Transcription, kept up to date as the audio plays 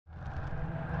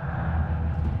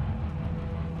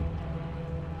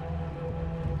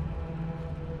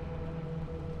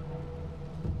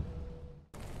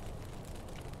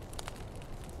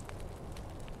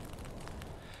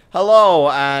Hello,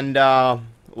 and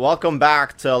welcome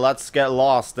back to Let's Get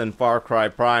Lost in Far Cry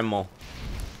Primal.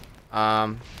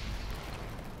 I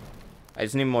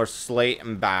just need more slate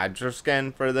and badger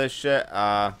skin for this shit.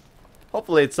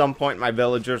 Hopefully at some point my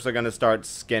villagers are gonna start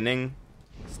skinning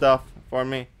stuff for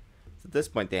me. At this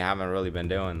point they haven't really been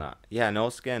doing that. Yeah, no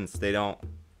skins. They don't.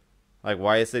 Like,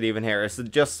 why is it even here? Is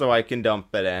it just so I can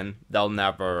dump it in? They'll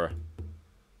never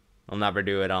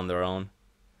do it on their own.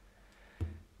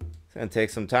 It's gonna take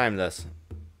some time, this.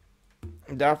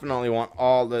 Definitely want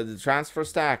all the transfer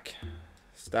stacks.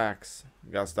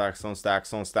 You got stacks on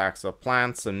stacks on stacks of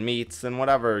plants and meats and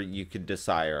whatever you could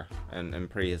desire in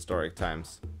prehistoric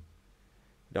times.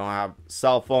 Don't have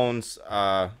cell phones.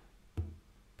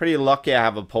 Pretty lucky I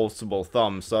have opposable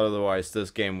thumbs, so otherwise this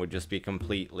game would just be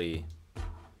completely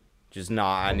just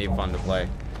not any fun to play.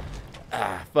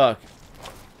 Ah, fuck.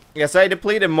 Yes, I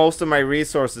depleted most of my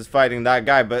resources fighting that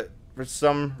guy, but for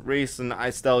some reason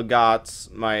I still got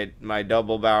my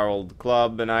double-barreled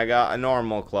club and I got a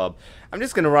normal club. I'm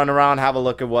just gonna run around, have a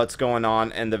look at what's going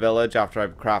on in the village after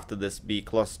I've crafted this bee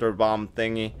cluster bomb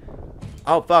thingy.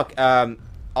 Oh fuck,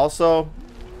 also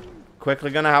quickly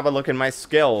gonna have a look at my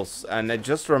skills, and I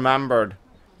just remembered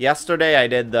yesterday I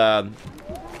did the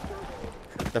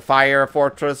fire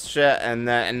fortress shit, and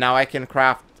now I can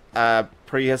craft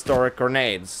prehistoric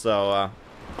grenades, so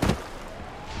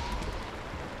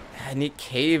I need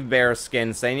cave bear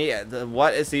skins. I need.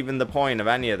 What is even the point of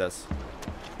any of this?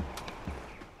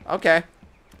 Okay.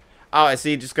 Oh, is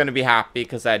he just gonna be happy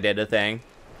because I did a thing?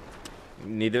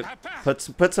 Need to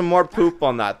put some more poop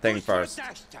on that thing first.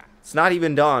 It's not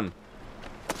even done.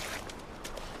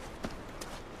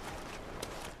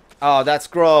 Oh, that's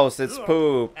gross. It's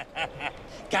poop.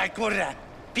 Are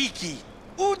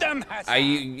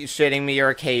you shitting me?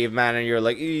 You're a caveman and you're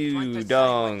like, ew,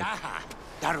 dung.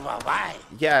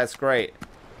 Yeah, it's great.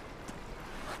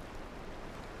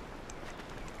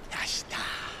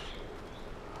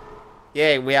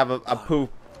 Yay, we have a poop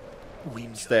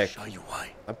stick.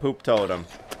 A poop totem.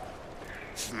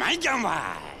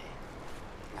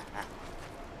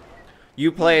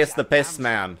 You play as the piss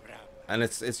man, and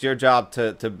it's your job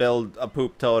to build a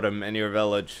poop totem in your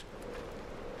village.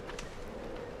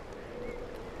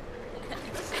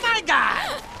 My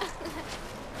God!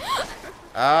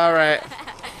 Alright.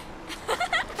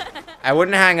 I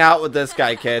wouldn't hang out with this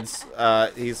guy, kids.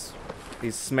 He's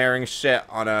smearing shit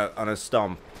on a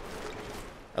stump.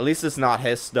 At least it's not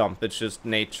his stump, it's just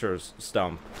nature's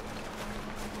stump.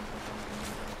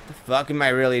 What the fuck am I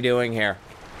really doing here?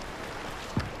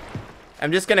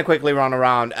 I'm just gonna quickly run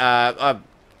around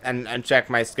and check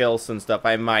my skills and stuff.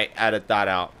 I might edit that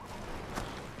out.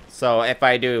 So if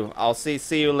I do, I'll see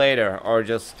you later, or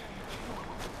just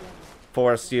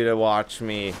force you to watch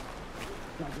me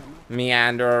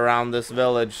meander around this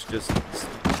village, just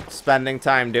spending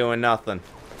time doing nothing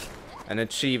and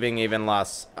achieving even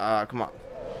less. Come on.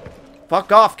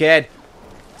 Fuck off, kid.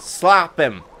 Slap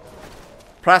him.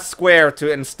 Press square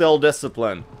to instill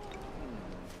discipline.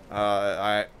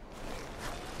 I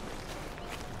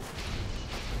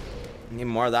need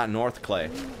more of that north clay.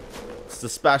 It's the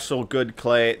special good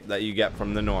clay that you get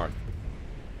from the north.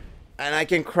 And I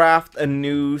can craft a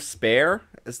new spare?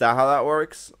 Is that how that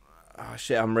works? Oh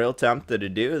shit, I'm real tempted to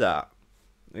do that.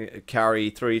 Carry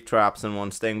 3 traps and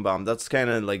 1 sting bomb. That's kind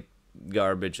of like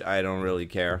garbage. I don't really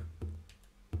care.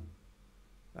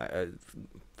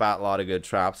 Fat lot of good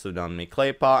traps have done me.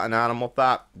 Clay pot and animal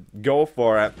fat. Go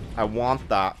for it. I want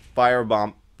that.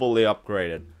 Firebomb fully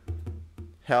upgraded.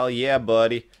 Hell yeah,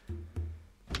 buddy.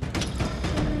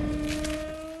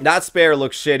 That spare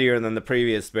looks shittier than the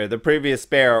previous spare. The previous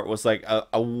spare was like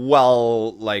a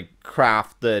well, like,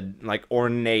 crafted, like,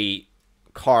 ornate,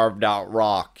 carved out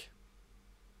rock.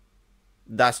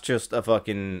 That's just a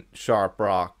fucking sharp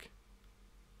rock.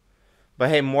 But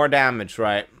hey, more damage,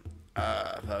 right?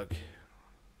 Fuck.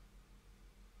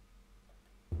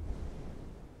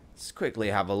 Let's quickly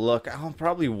have a look. I'll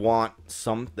probably want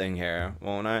something here,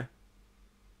 won't I?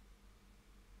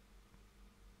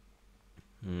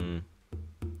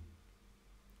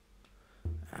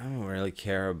 I don't really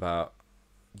care about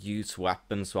use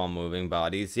weapons while moving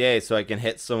bodies. Yay, so I can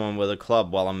hit someone with a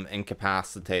club while I'm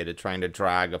incapacitated trying to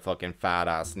drag a fucking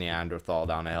fat-ass Neanderthal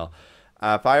down a hill.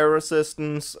 Fire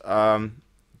resistance,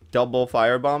 double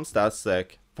fire bombs, that's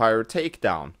sick. Fire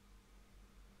takedown.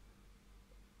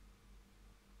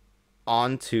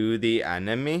 Onto the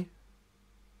enemy?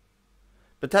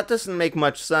 But that doesn't make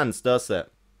much sense, does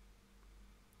it?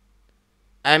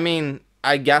 I mean,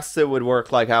 I guess it would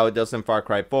work like how it does in Far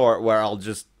Cry 4, where I'll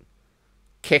just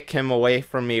kick him away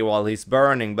from me while he's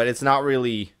burning, but it's not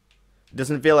really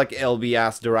Doesn't feel like it'll be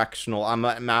as directional. I'm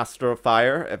a master of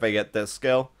fire if I get this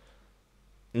skill.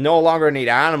 No longer need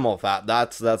animal fat.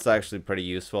 That's actually pretty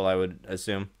useful, I would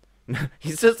assume.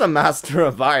 He's just a master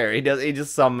of fire. He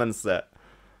just summons it.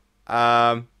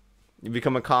 You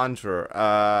become a conjurer.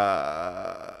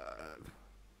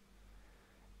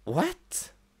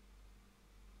 What?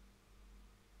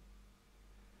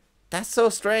 That's so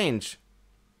strange.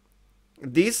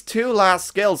 These two last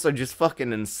skills are just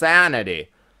fucking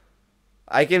insanity.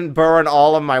 I can burn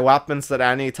all of my weapons at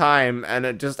any time,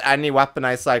 and just any weapon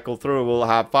I cycle through will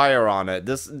have fire on it.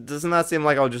 Doesn't that seem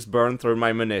like I'll just burn through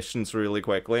my munitions really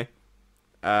quickly?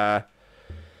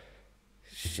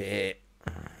 Shit.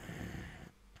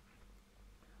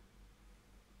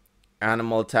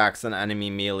 Animal attacks and enemy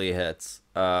melee hits.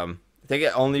 I think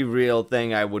the only real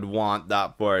thing I would want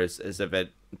that for is if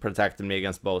it protected me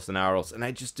against bows and arrows. And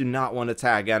I just do not want to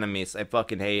tag enemies. I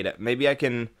fucking hate it. Maybe I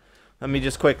can... Let me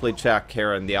just quickly check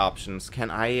here in the options.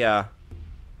 Can I,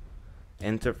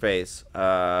 interface?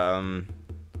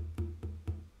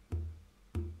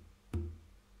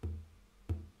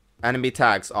 Enemy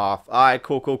tags off. Alright,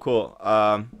 cool.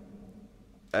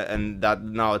 And that...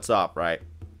 Now it's up, right?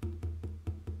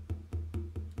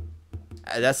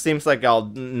 That seems like I'll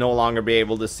no longer be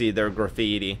able to see their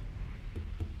graffiti.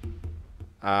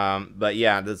 But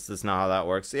yeah, this is not how that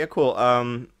works. Yeah, cool.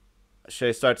 Should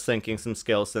I start sinking some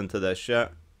skills into this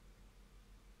shit?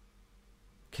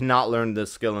 Cannot learn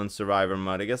this skill in Survivor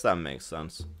mode. I guess that makes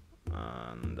sense.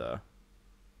 And,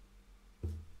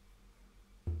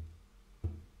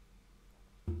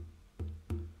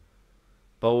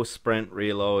 bow sprint,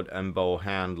 reload, and bow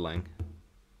handling.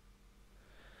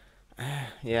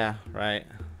 Yeah, right.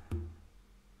 I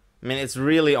mean, it's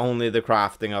really only the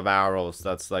crafting of arrows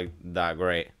that's, like, that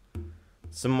great.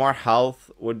 Some more health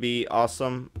would be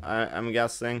awesome, I'm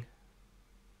guessing.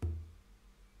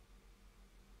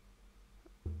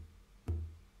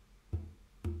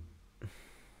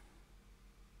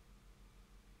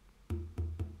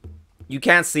 You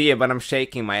can't see it, but I'm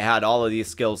shaking my head. All of these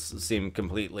skills seem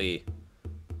completely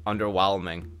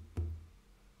underwhelming.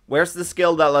 Where's the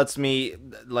skill that lets me,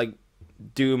 like,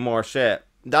 do more shit?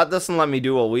 That doesn't let me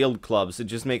dual wield clubs. It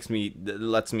just lets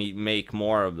me make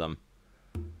more of them.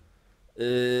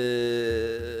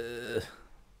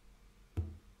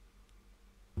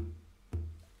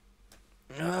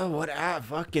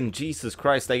 Fucking Jesus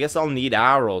Christ. I guess I'll need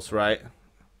arrows, right?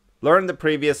 Learn the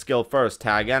previous skill first.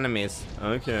 Tag enemies.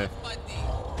 Okay.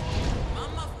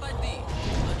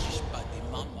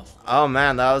 Oh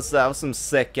man, that was some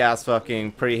sick ass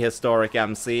fucking prehistoric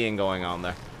MCing going on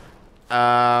there.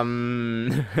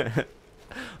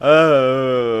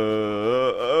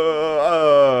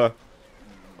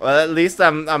 Well, at least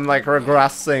I'm like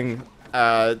regressing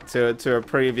to a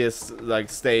previous like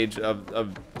stage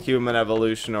of human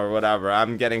evolution or whatever.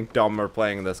 I'm getting dumber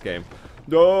playing this game.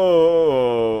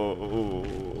 Oh,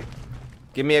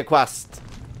 give me a quest.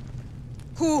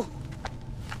 Who?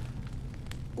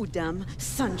 Udam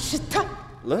Sanchita.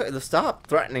 Look, stop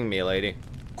threatening me, lady.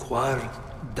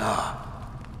 Quarda.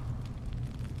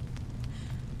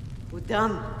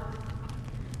 Udam.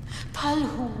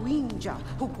 Palhuinja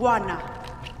Hugwana.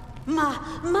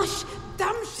 Mash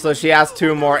dam. So she has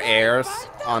 2 more heirs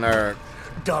on her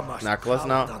necklace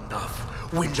now.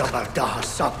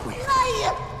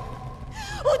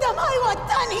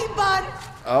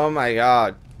 Oh my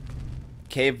god.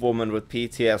 Cave woman with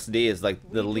PTSD is like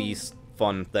the least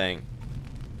fun thing.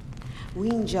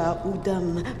 Winja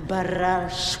Udam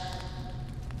Barash.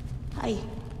 Hi.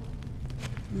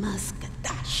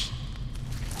 Maskadash.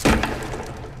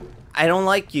 I don't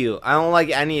like you. I don't like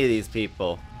any of these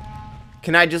people.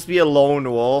 Can I just be a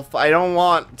lone wolf? I don't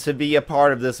want to be a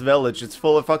part of this village. It's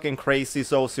full of fucking crazy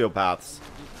sociopaths.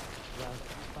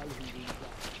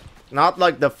 Not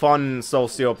like the fun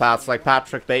sociopaths like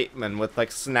Patrick Bateman with like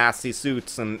snazzy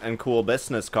suits and cool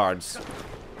business cards.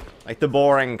 Like the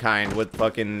boring kind with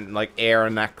fucking like air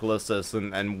necklaces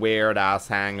and weird ass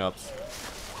hang-ups.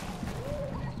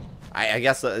 I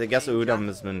guess Udam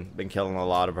has been killing a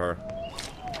lot of her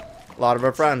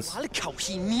friends.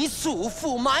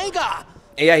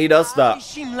 Yeah, he does that.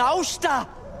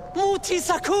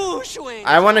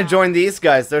 I want to join these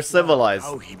guys. They're civilized.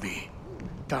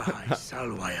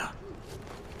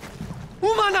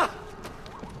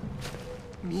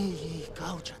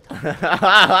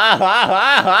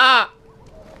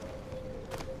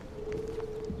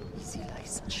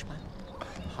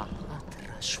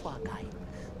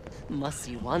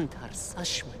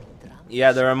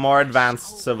 Yeah, they're a more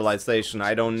advanced civilization.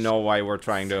 I don't know why we're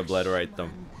trying to obliterate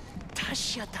them.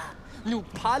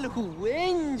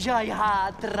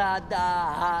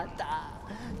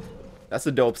 That's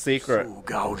a dope secret.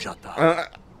 Sugaujata.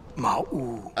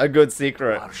 Mau. A good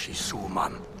secret.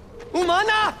 Arshisuman.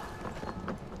 Umana!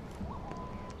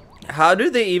 How do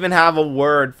they even have a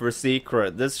word for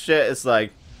secret? This shit is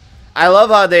like... I love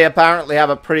how they apparently have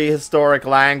a prehistoric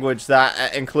language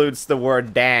that includes the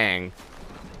word dang.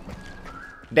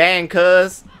 Dang,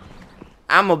 cuz.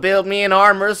 I'ma build me an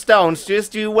armor of stones.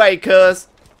 Just you wait, cuz.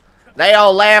 They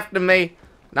all laughed at me.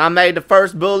 And I made the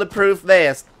first bulletproof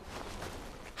vest.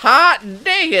 Hot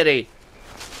diggity.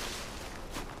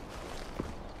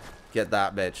 Get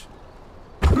that, bitch.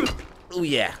 Oh,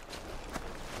 yeah.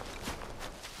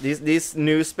 These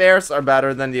new spares are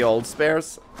better than the old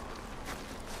spares.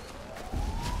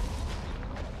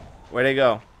 Where'd they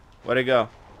go? Where'd they go?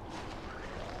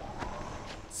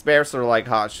 Spares are like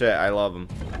hot shit. I love them.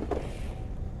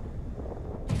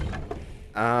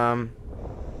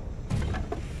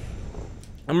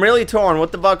 I'm really torn.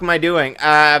 What the fuck am I doing?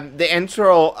 The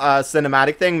intro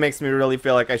cinematic thing makes me really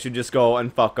feel like I should just go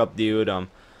and fuck up the Udam.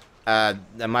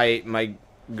 Am I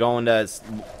going to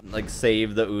like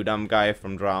save the Udam guy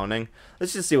from drowning?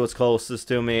 Let's just see what's closest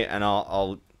to me, and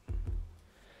I'll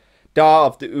daw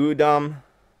of the Udam.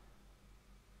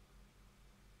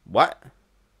 What?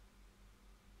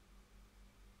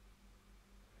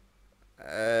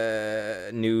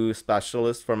 New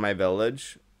specialist for my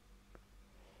village.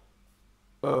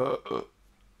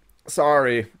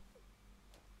 Sorry.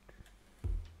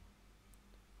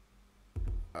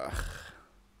 Ugh.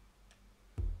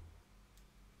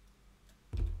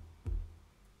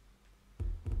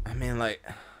 I mean, like,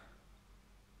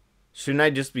 shouldn't I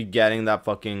just be getting that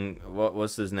fucking,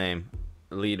 what's his name?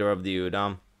 Leader of the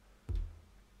Udam?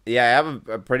 Yeah, I have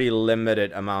a pretty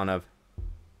limited amount of...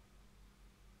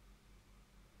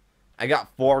 I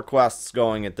got 4 quests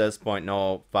going at this point.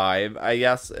 No, 5, I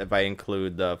guess, if I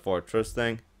include the fortress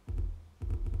thing.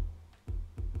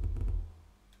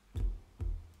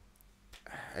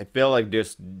 I feel like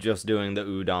just doing the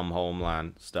Udam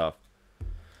homeland stuff.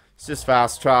 It's just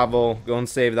fast travel. Go and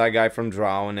save that guy from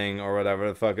drowning or whatever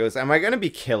the fuck it was. Am I going to be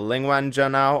killing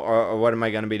Wenja now? Or what am I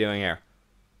going to be doing here?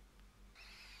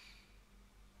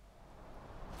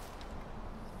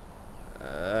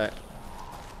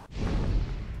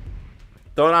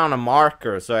 Throw down a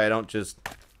marker so I don't just,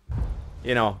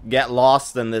 you know, get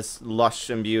lost in this lush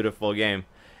and beautiful game.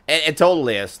 It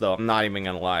totally is, though. I'm not even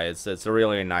gonna lie. It's a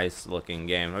really nice looking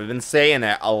game. I've been saying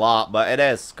it a lot, but it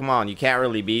is. Come on, you can't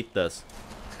really beat this.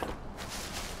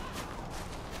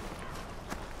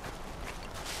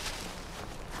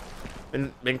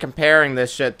 Been comparing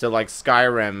this shit to like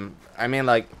Skyrim. I mean,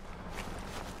 like,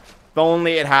 if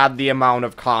only it had the amount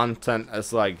of content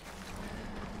as like...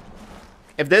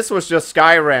 If this was just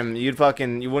Skyrim,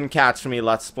 you wouldn't catch me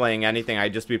let's playing anything.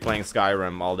 I'd just be playing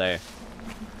Skyrim all day.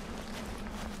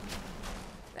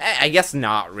 I guess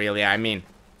not really. I mean,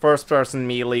 first person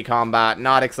melee combat,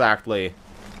 not exactly.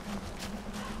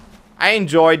 I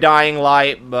enjoy Dying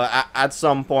Light, but at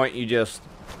some point you just...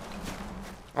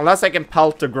 Unless I can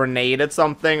pelt a grenade at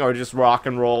something or just rock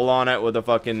and roll on it with a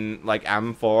fucking like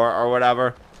M4 or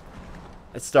whatever,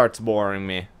 it starts boring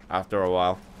me after a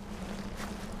while.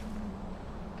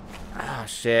 Ah,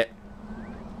 shit.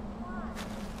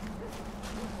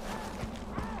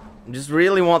 I just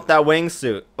really want that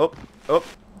wingsuit. Oh, oh.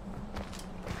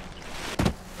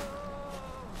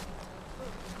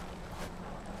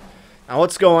 Now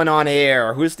what's going on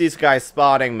here? Who's these guys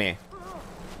spotting me?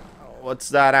 What's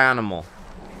that animal?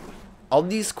 All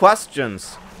these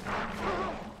questions.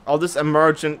 All this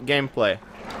emergent gameplay.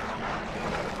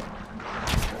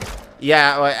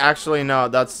 Yeah, well, actually no,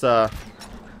 that's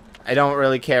I don't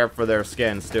really care for their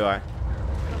skins, do I?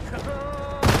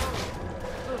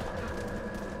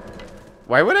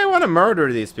 Why would I want to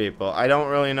murder these people? I don't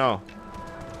really know.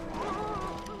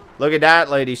 Look at that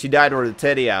lady, she died with her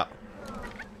titty out.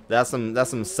 That's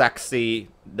some sexy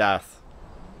death.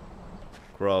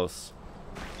 Gross.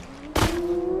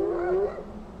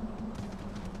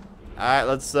 Alright,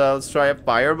 let's try a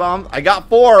firebomb. I got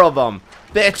 4 of them.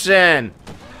 Bitchin'.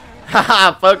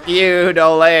 Haha, fuck you,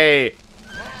 Dole.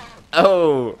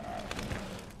 Oh.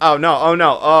 Oh no, oh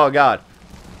no, oh god.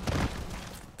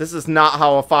 This is not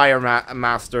how a fire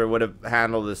master would have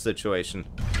handled this situation.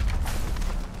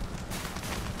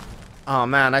 Oh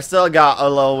man, I still got a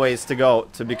little ways to go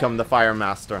to become the fire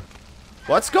master.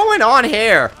 What's going on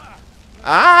here?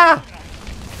 Ah!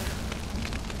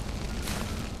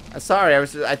 Sorry,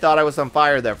 I thought I was on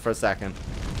fire there for a second.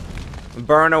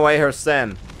 Burn away her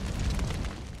sin.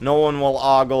 No one will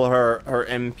ogle her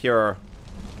impure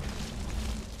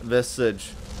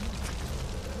visage.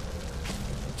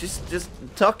 Just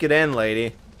tuck it in,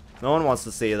 lady. No one wants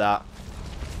to see that.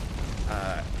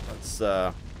 Let's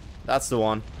That's the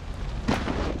one.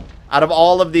 Out of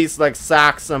all of these, like,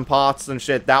 sacks and pots and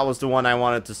shit, that was the one I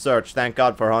wanted to search. Thank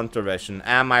God for Hunter Vision.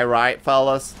 Am I right,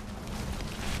 fellas?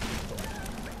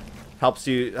 Helps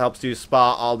you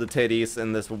spot all the titties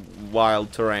in this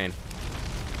wild terrain.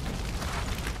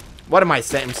 What am I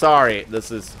saying? I'm sorry.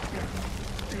 This is...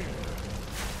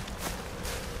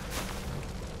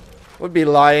 Would be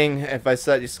lying if I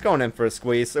said... Just going in for a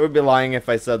squeeze. It would be lying if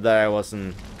I said that I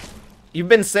wasn't... You've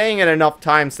been saying it enough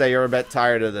times that you're a bit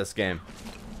tired of this game.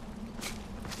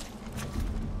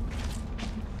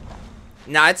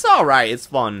 Nah, it's alright. It's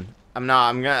fun.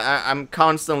 I'm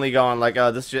constantly going like,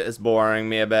 oh, this shit is boring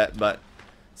me a bit, but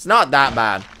it's not that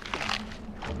bad.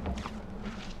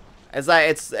 It's like,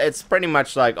 it's pretty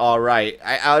much like alright.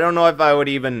 I don't know if I would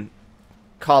even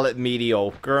call it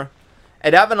mediocre.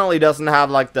 It definitely doesn't have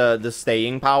like the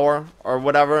staying power or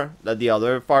whatever that the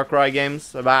other Far Cry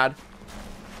games have had.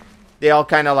 They all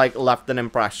kind of like left an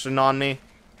impression on me.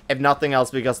 If nothing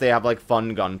else because they have like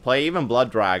fun gunplay, even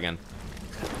Blood Dragon.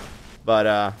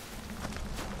 But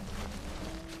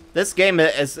this game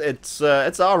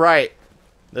it's all right.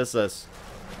 This is.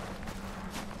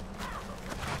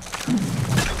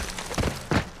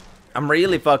 I'm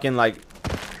really fucking like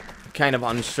kind of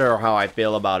unsure how I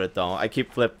feel about it though. I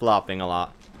keep flip-flopping a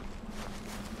lot.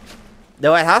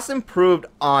 Though it has improved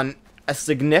on a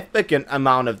significant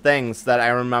amount of things that I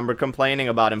remember complaining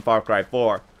about in Far Cry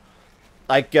 4.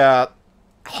 Like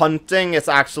hunting is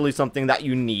actually something that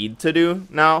you need to do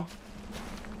now.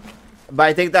 But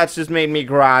I think that's just made me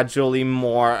gradually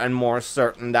more and more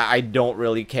certain that I don't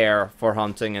really care for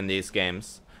hunting in these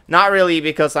games. Not really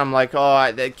because I'm like,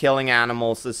 oh, killing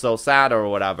animals is so sad or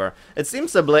whatever. It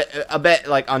seems a bit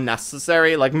like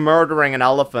unnecessary. Like murdering an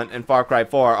elephant in Far Cry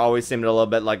 4 always seemed a little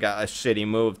bit like a shitty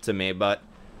move to me. But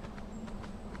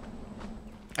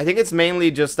I think it's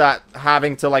mainly just that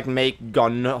having to like make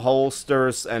gun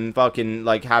holsters and fucking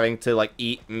like having to like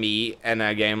eat meat in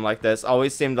a game like this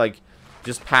always seemed like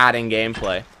just padding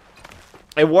gameplay.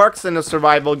 It works in a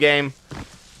survival game.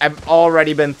 I've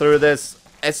already been through this.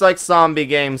 It's like zombie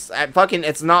games.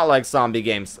 It's not like zombie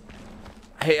games.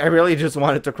 I really just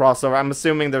wanted to cross over. I'm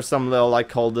assuming there's some little like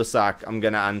cul-de-sac I'm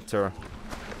gonna enter.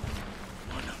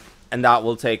 And that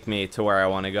will take me to where I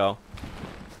want to go.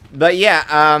 But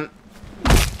yeah,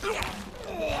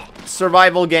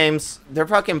 survival games, they're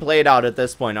fucking played out at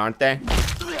this point, aren't they?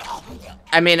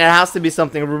 I mean, it has to be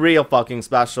something real fucking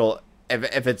special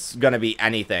if it's gonna be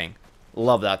anything.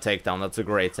 Love that takedown. That's a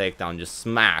great takedown. Just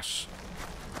smash.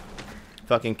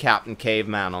 Fucking Captain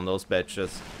Caveman on those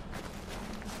bitches.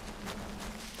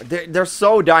 They're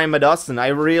so dime a dozen. I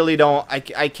really don't... I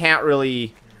can't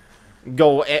really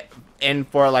go in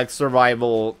for like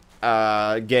survival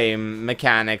game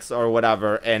mechanics or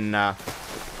whatever in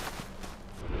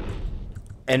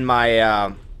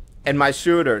my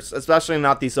shooters, especially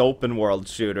not these open world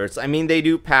shooters. I mean, they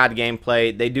do pad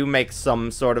gameplay. They do make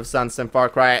some sort of sense in Far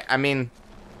Cry. I mean,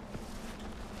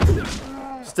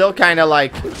 still kind of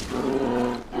like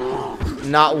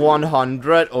not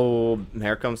 100. Oh,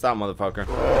 here comes that motherfucker.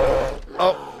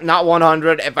 Oh, not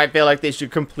 100 if I feel like they should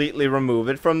completely remove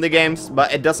it from the games,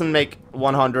 but it doesn't make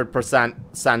 100%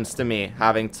 sense to me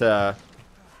having to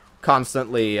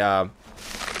constantly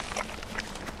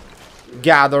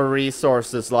gather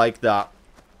resources like that,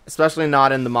 especially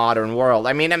not in the modern world.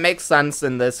 I mean, it makes sense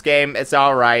in this game. It's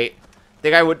alright. I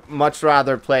think I would much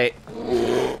rather play...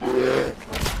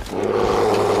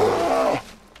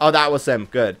 Oh, that was him.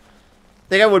 Good. I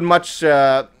think I would much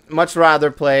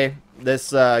rather play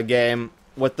this game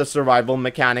with the survival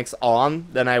mechanics on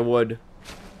than I would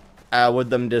with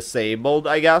them disabled,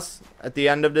 I guess, at the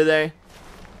end of the day.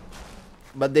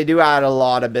 But they do add a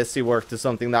lot of busy work to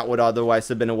something that would otherwise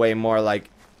have been a way more, like,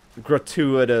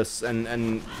 gratuitous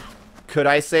and could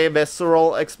I say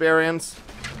visceral experience?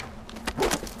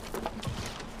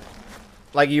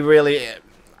 Like, you really...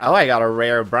 Oh, I got a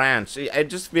rare branch. It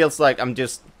just feels like I'm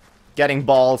just getting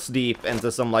balls deep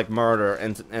into some, like, murder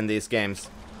in these games.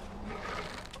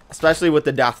 Especially with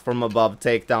the death from above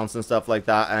takedowns and stuff like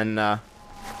that, and,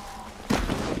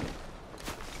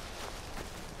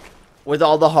 with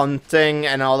all the hunting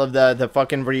and all of the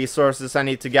fucking resources I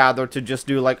need to gather to just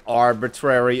do like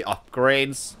arbitrary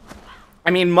upgrades. I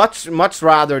mean, much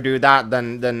rather do that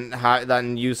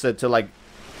than use it to like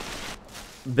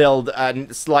build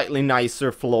a slightly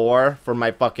nicer floor for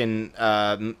my fucking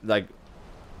like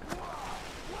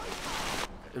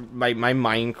my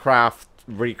Minecraft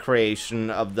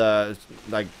recreation of the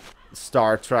like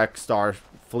Star Trek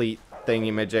Starfleet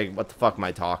thingy-majig. What the fuck am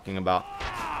I talking about?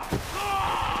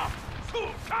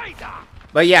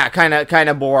 But yeah, kind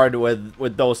of bored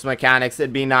with those mechanics.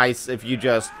 It'd be nice if you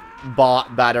just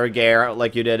bought better gear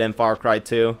like you did in Far Cry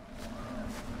 2.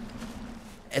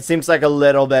 It seems like a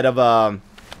little bit of a...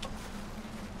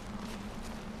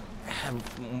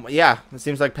 Yeah, it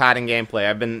seems like padding gameplay.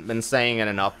 I've been saying it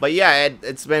enough. But yeah,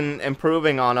 it's been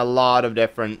improving on a lot of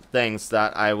different things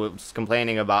that I was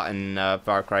complaining about in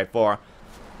Far Cry 4.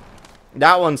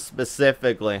 That one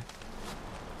specifically.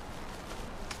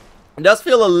 It does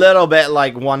feel a little bit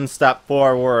like one step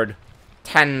forward,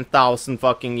 10,000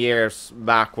 fucking years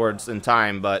backwards in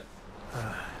time, but...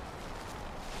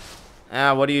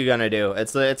 what are you gonna do?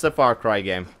 It's a Far Cry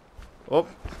game. Oh.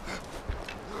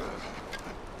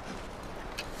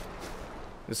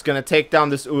 Just gonna take down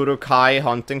this Urukai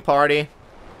hunting party.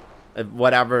 If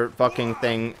whatever fucking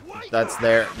thing that's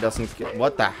there doesn't...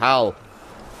 What the hell?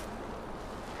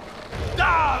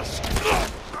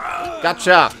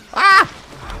 Gotcha! Ah!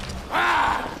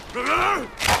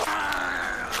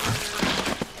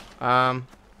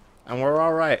 And we're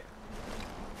alright.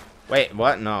 Wait,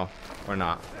 what? No, we're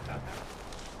not.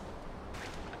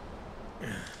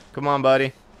 Come on,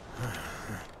 buddy.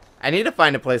 I need to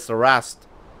find a place to rest.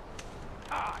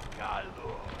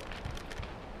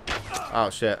 Oh,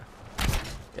 shit.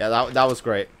 Yeah, that was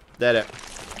great. Did it.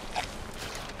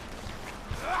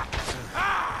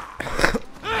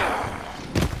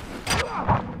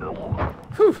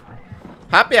 Whew.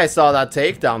 Happy I saw that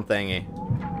takedown thingy.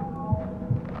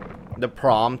 The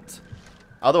prompt.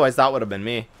 Otherwise, that would have been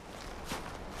me.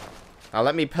 Now,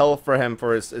 let me pilfer him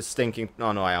for his stinking...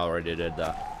 Oh, no, I already did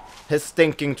that. His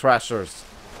stinking treasures.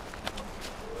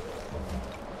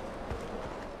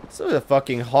 It's a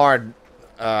fucking hard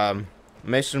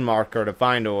mission marker to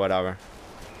find or whatever.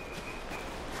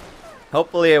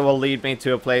 Hopefully, it will lead me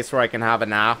to a place where I can have a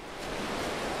nap.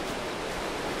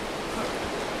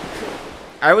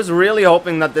 I was really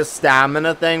hoping that this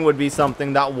stamina thing would be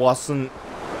something that wasn't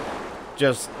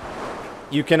just...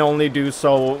 You can only do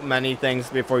so many things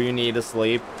before you need to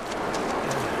sleep.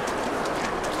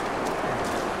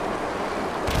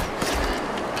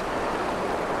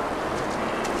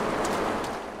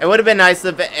 It would have been nice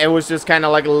if it was just kind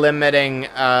of like limiting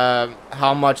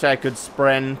how much I could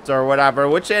sprint or whatever,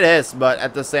 which it is, but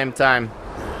at the same time,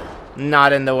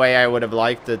 not in the way I would have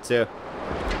liked it to.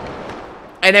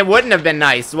 And it wouldn't have been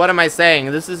nice. What am I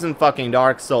saying? This isn't fucking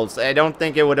Dark Souls. I don't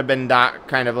think it would have been that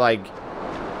kind of like...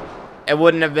 It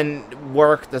wouldn't have been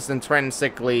worked as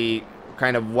intrinsically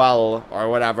kind of well or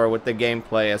whatever with the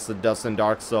gameplay as it does in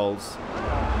Dark Souls.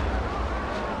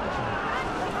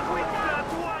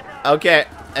 Okay,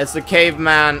 it's a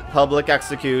caveman public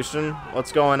execution.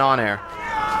 What's going on here?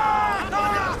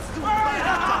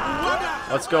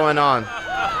 What's going on?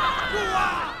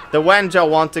 The Wenja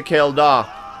want to kill Da.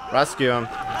 Rescue him.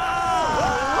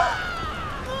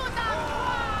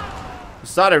 I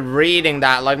started reading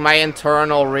that, like my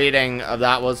internal reading of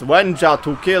that was Wenja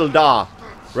to kill Da.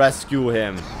 Rescue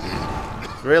him.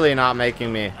 It's really not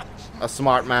making me a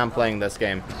smart man playing this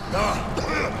game.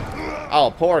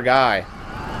 Oh, poor guy.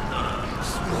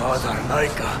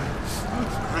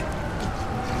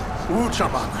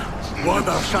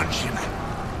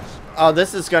 Oh,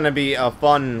 this is gonna be a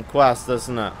fun quest,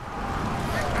 isn't it?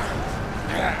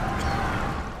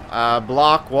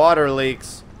 Block water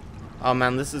leaks. Oh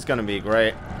man, this is gonna be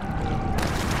great.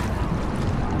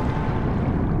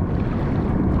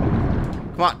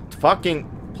 Come on, fucking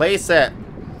place it.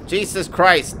 Jesus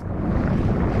Christ.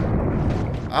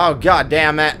 Oh god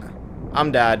damn it.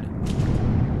 I'm dead.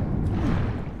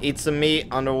 Eat some meat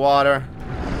underwater.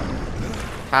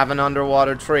 Have an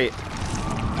underwater treat.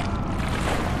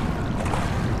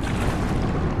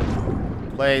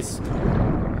 Place.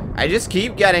 I just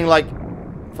keep getting like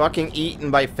fucking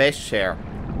eaten by fish here.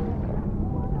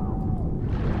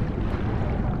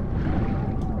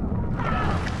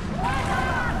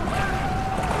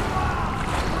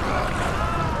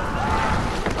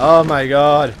 Oh my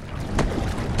god.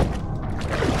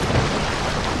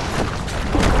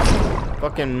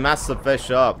 Fucking mess the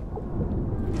fish up.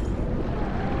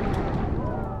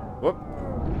 Whoop.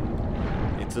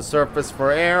 Need to surface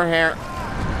for air here.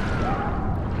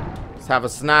 Let's have a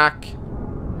snack.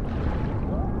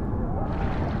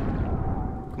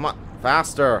 Come on,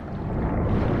 faster.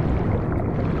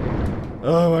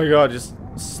 Oh my god, just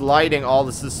sliding all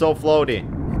this is so floaty.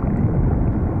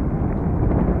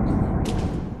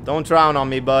 Don't drown on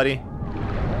me, buddy.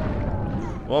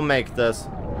 We'll make this.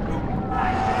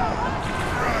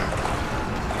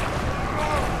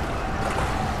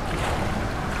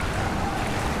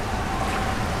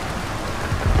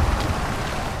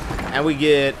 And we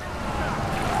get...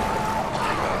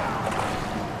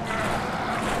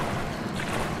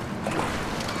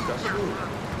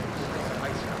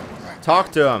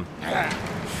 Talk to him.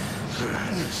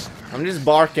 I'm just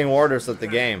barking orders at the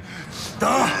game.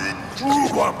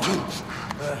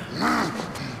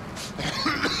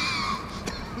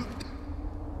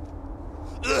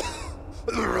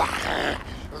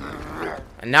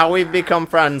 And now we've become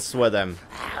friends with him.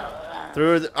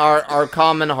 Through our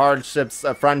common hardships,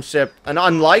 a friendship, an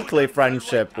unlikely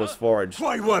friendship was forged.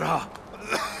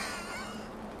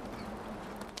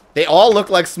 They all look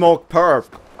like Smoke Perp.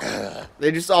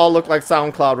 They just all look like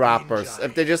SoundCloud rappers.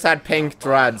 If they just had pink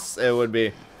dreads, it would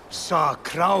be. Sa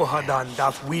krauhadan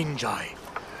daf winjai.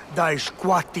 Dai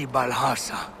squati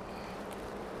balhasa.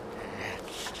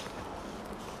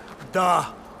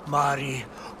 Da Mari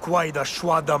Quaida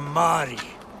Shwadam Mari.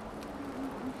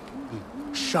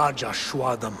 Shaja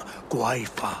Shwadam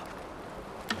Guaifa.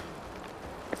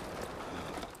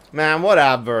 Man,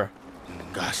 whatever.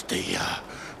 Gastia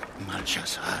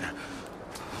Malchasar.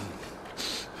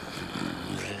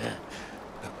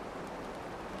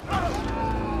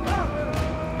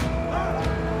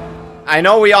 I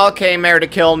know we all came here to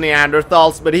kill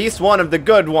Neanderthals, but he's one of the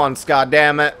good ones,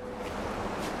 goddammit.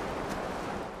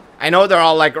 I know they're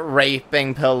all like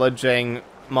raping, pillaging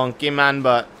monkey men,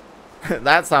 but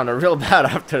that sounded real bad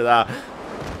after that.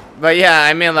 But yeah,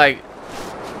 I mean like,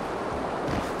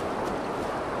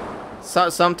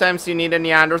 sometimes you need a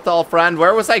Neanderthal friend.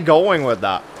 Where was I going with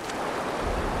that?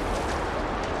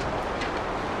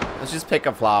 Let's just pick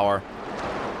a flower.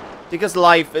 Because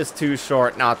life is too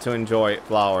short not to enjoy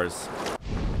flowers.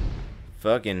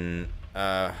 Fucking,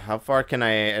 how far can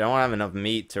I don't have enough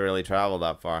meat to really travel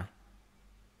that far.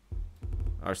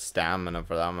 Or stamina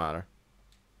for that matter.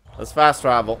 Let's fast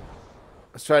travel.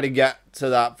 Let's try to get to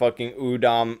that fucking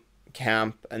Udam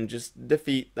camp and just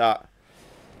defeat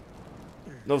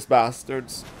those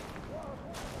bastards.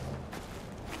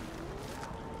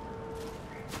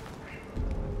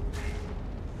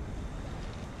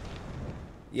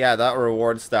 Yeah, that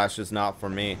reward stash is not for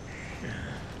me.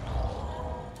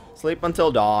 Sleep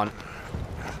until dawn.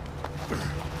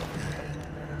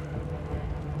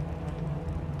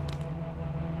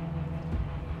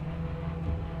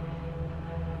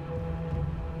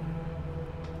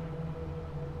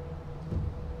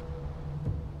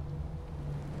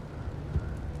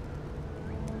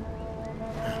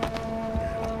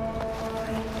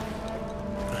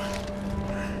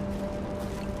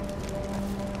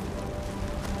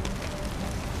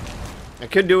 I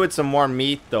could do with some more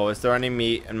meat though. Is there any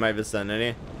meat in my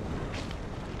vicinity?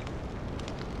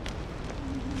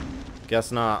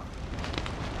 Guess not.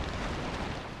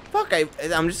 Fuck,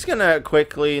 I'm just gonna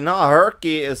quickly... No,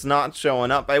 Herky is not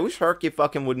showing up. I wish Herky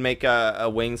fucking would make a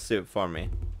wingsuit for me.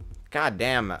 God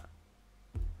damn it.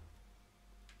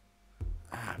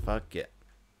 Ah, fuck it.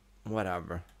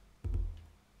 Whatever.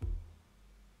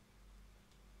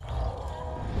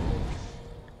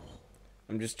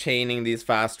 I'm just chaining these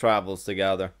fast travels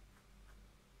together.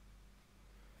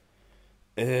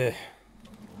 Ugh.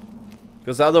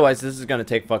 Because otherwise this is gonna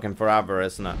take fucking forever,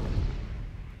 isn't it?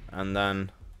 And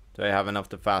then, do I have enough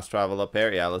to fast travel up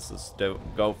here? Yeah, let's just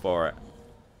go for it.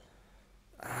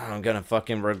 I'm gonna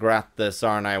fucking regret this,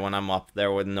 aren't I, when I'm up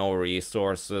there with no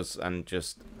resources and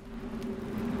just...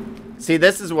 See,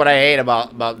 this is what I hate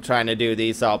about trying to do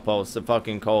these outposts. The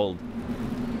fucking cold.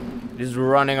 Just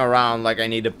running around like I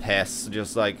need to piss.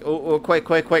 Just like, oh,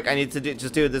 quick. I need to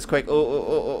just do this quick.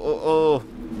 Oh.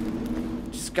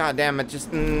 Just goddamn it.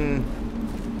 Just, No,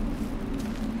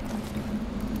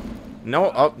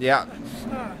 oh, yeah.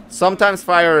 Sometimes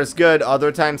fire is good.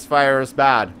 Other times fire is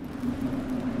bad.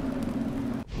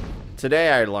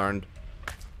 Today I learned.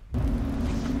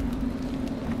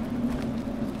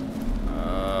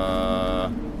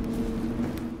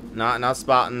 Not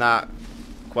spotting that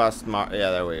quest mark. Yeah,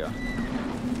 there we go.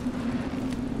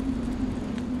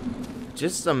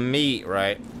 Just some meat,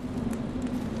 right?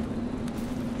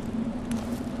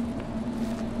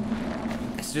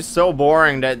 It's just so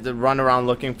boring to run around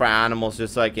looking for animals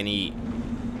just so I can eat.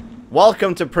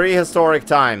 Welcome to prehistoric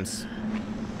times.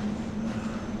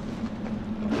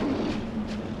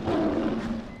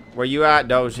 Where you at,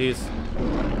 Dojis?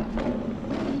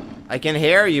 I can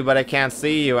hear you, but I can't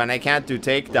see you, and I can't do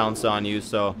takedowns on you,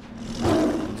 so...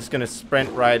 I'm just gonna sprint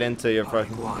right into your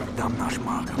fucking...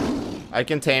 I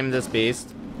can tame this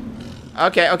beast.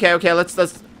 Okay,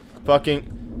 let's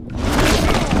fucking...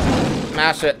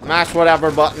 Mash it. Mash whatever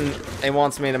button it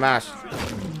wants me to mash.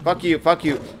 Fuck you.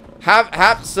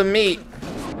 Have some meat.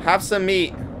 Have some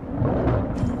meat.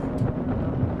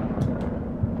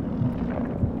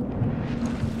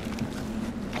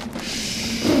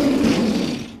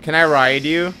 Can I ride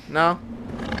you? No?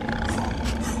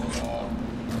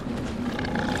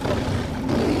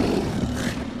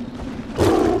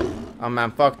 Oh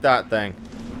man, fuck that thing.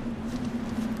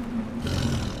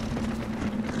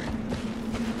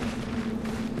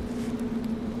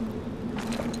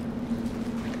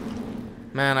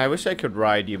 Man, I wish I could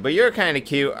ride you, but you're kind of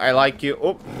cute. I like you.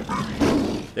 Oh,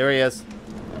 there he is.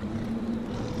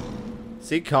 Is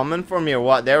he coming for me or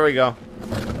what? There we go.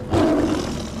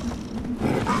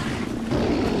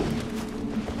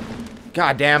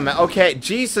 God damn it. Okay,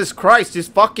 Jesus Christ,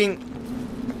 just fucking...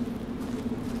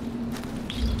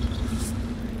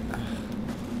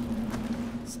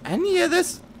 Is any of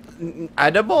this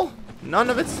edible? None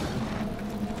of it's...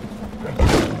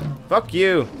 Fuck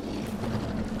you.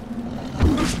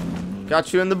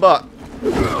 Got you in the butt.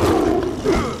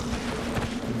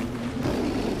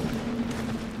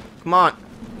 Come on.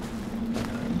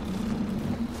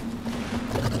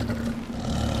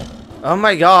 Oh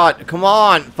my god, come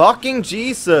on. Fucking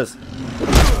Jesus.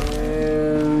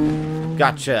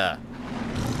 Gotcha.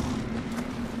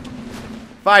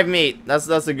 5 meat. That's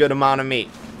a good amount of meat.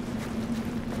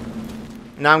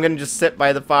 Now I'm gonna just sit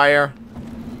by the fire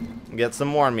and get some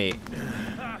more meat.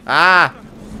 Ah!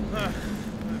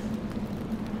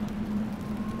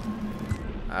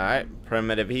 Alright,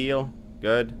 primitive heal.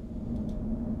 Good.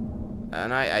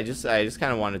 And I just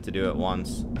kind of wanted to do it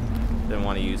once. Didn't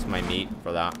want to use my meat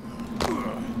for that.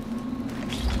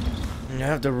 I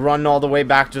have to run all the way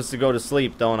back just to go to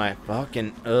sleep, don't I?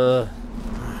 Fucking, ugh.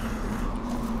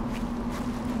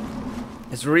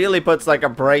 This really puts like a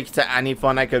break to any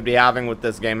fun I could be having with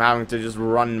this game, having to just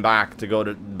run back to go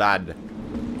to bed.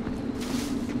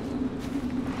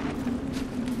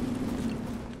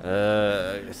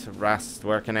 Rest.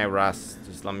 Where can I rest?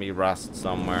 Just let me rest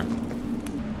somewhere.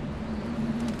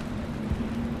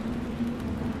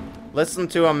 Listen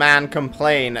to a man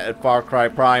complain at Far Cry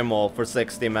Primal for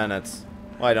 60 minutes.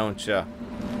 Why don't you?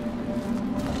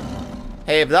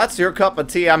 Hey, if that's your cup of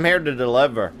tea, I'm here to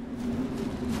deliver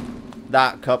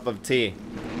that cup of tea.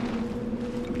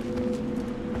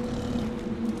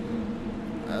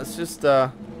 Let's just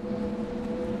I'll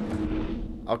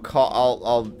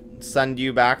send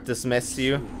you back, dismiss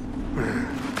you.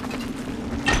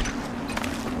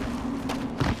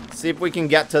 See if we can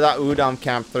get to that Udam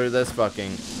camp through this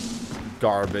fucking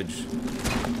garbage.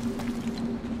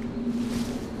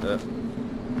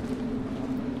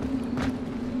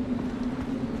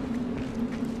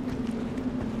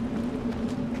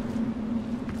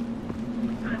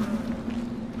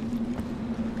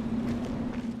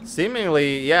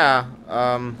 Seemingly, yeah,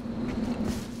 though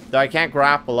I can't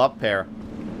grapple up here.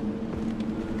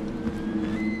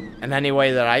 In any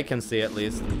way that I can see, at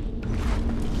least.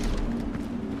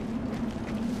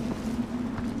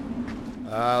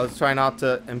 Let's try not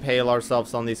to impale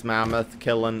ourselves on these mammoth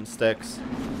killing sticks.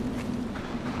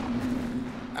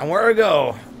 And where to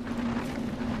go?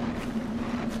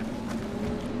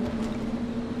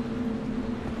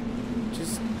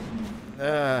 Just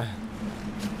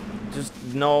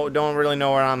don't really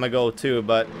know where I'm gonna go to,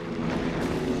 but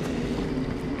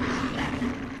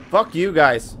fuck you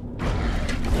guys.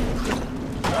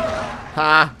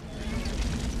 Ha.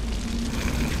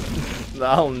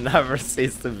 That'll never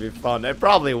cease to be fun. It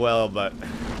probably will, but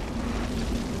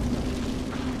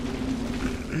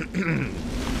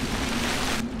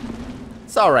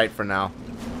it's alright for now.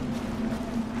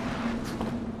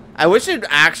 I wish it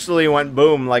actually went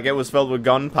boom, like it was filled with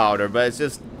gunpowder, but it's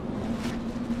just,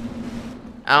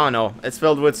 I don't know. It's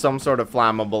filled with some sort of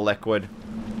flammable liquid.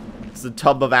 It's a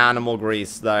tub of animal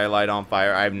grease that I light on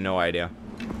fire. I have no idea.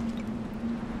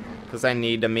 Because I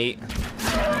need the meat.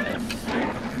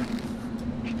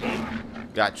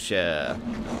 Gotcha.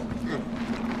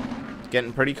 It's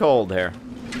getting pretty cold here.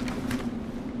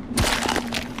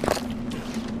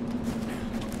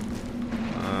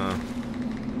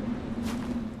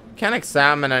 Can't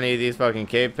examine any of these fucking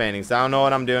cave paintings. I don't know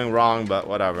what I'm doing wrong, but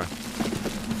whatever.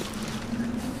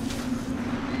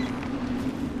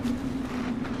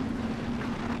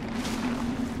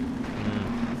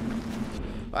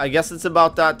 I guess it's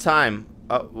about that time.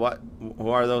 What? Who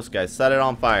are those guys? Set it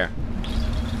on fire.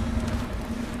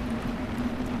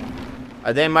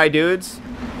 Are they my dudes?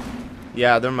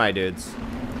 Yeah, they're my dudes.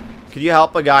 Could you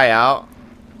help a guy out?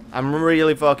 I'm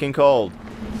really fucking cold.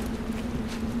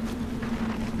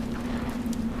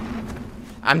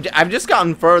 I've just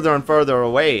gotten further and further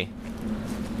away.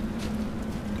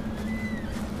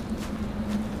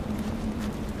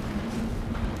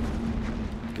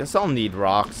 Guess I'll need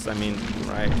rocks. I mean,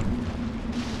 right.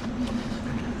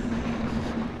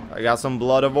 I got some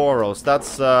blood of Oros.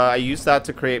 That's, I used that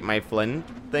to create my flint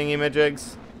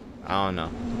thingy-majigs. I don't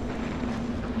know.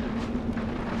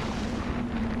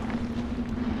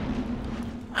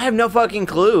 I have no fucking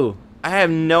clue. I have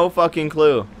no fucking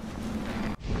clue.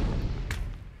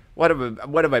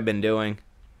 What have I been doing?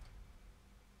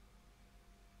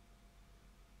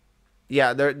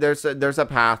 Yeah, there's a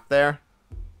path there.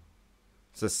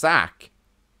 It's a sack.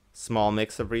 Small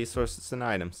mix of resources and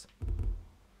items.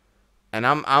 And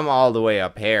I'm all the way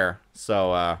up here,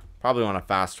 so probably want to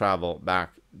fast travel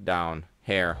back down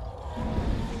here.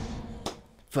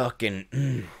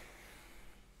 Fucking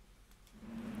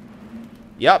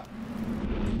Yep.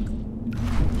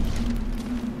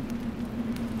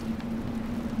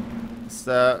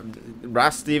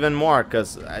 Rest even more,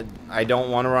 because I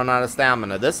don't want to run out of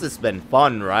stamina. This has been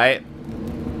fun, right?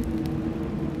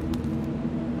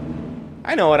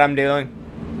 I know what I'm doing.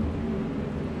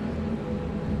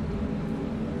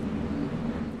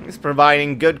 It's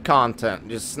providing good content.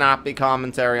 Just snappy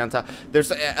commentary on top.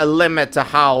 There's a limit to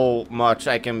how much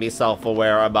I can be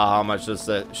self-aware about how much this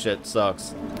shit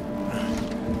sucks.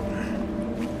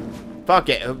 Fuck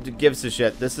it. Who gives a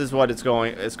shit? This is what it's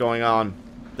going on.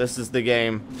 This is the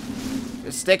game.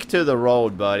 Just stick to the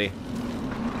road, buddy.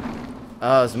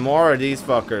 There's more of these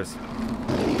fuckers.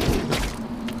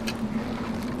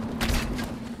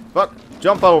 Fuck.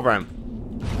 Jump over him.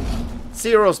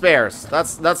 0 spares.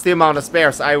 That's the amount of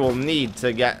spares I will need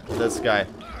to get this guy.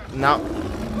 Now.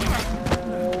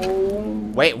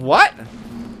 Wait, what?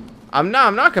 I'm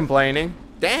not complaining.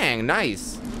 Dang,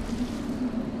 nice.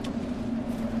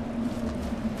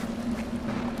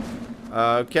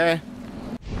 Okay.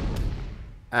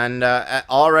 And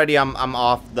already I'm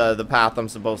off the path I'm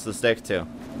supposed to stick to.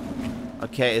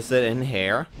 Okay, is it in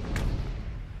here?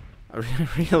 I'm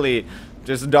really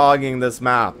just dogging this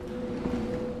map.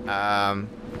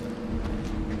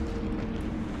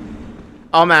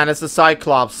 Oh man, it's a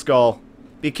Cyclops skull.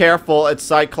 Be careful, it's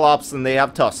Cyclops and they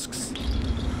have tusks.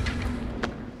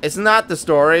 Isn't that the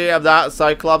story of that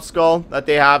Cyclops skull that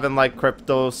they have in like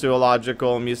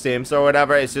cryptozoological museums or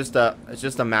whatever? It's just a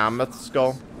mammoth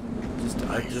skull.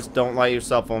 Just don't light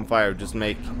yourself on fire. Just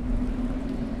make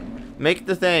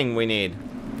the thing we need.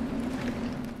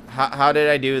 How did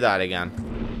I do that again?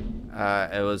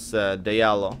 It was the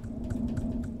yellow.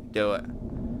 Do it.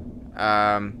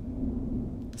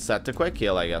 Set to quick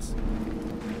heal, I guess.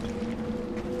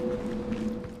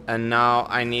 And now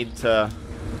I need to.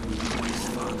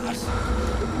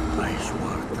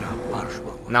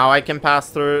 Now I can pass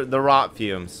through the rot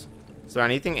fumes. Is there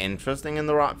anything interesting in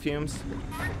the rot fumes?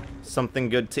 Something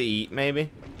good to eat,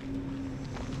 maybe?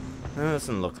 It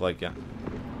doesn't look like it.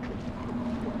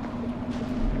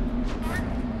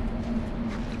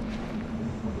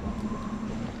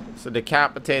 It's a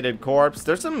decapitated corpse.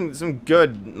 There's some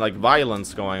good, like,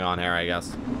 violence going on here, I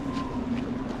guess.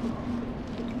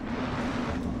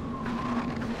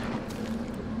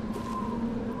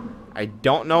 I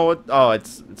don't know what... Oh,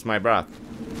 it's my breath.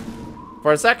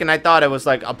 For a second, I thought it was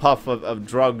like a puff of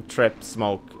drug trip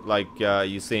smoke, like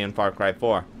you see in Far Cry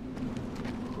 4.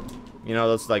 You know,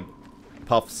 those like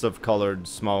puffs of colored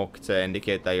smoke to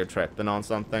indicate that you're tripping on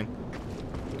something.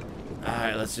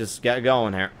 Alright, let's just get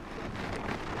going here.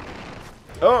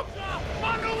 Oh!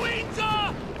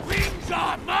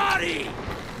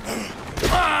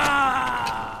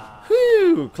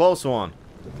 Whew, close one.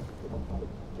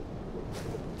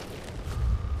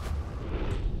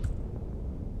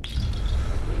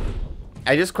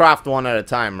 I just craft one at a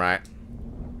time, right?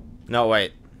 No,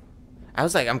 wait. I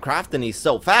was like, I'm crafting these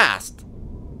so fast.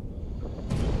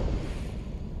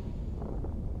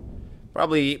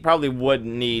 Probably would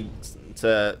need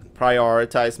to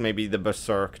prioritize maybe the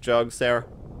berserk jugs there.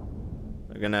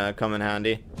 They're gonna come in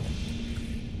handy.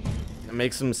 And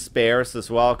make some spares as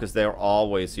well, because they're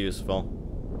always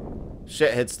useful.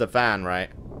 Shit hits the fan, right?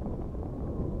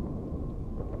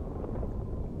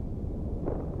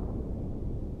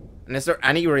 And is there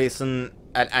any reason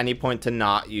at any point to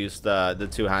not use the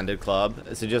two-handed club?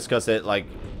 Is it just because it like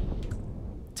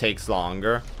takes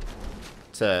longer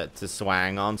to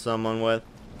swang on someone with?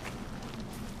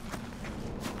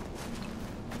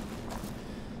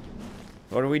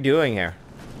 What are we doing here?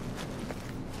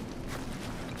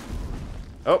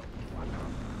 Oh.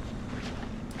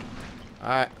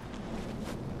 Alright.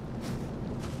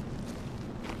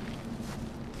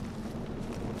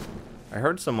 I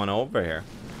heard someone over here.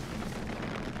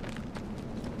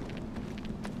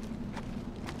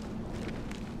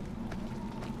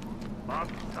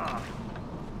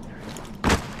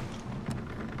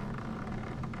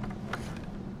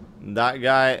 That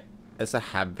guy is a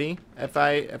heavy, if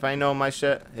I know my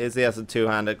shit. He has a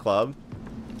two-handed club.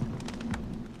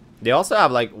 They also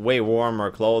have like way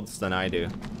warmer clothes than I do.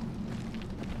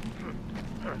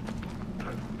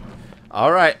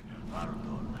 Alright.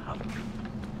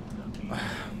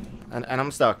 And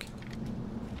I'm stuck.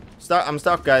 I'm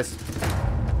stuck, guys.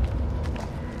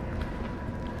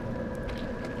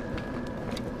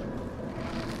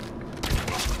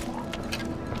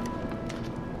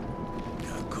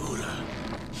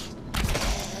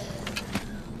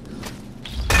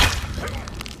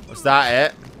 Is that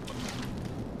it?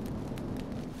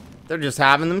 They're just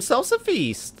having themselves a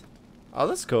feast. Oh,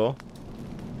 that's cool.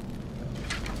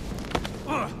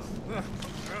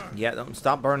 Yeah, don't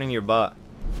stop burning your butt.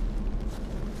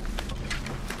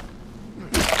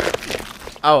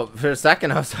 Oh, for a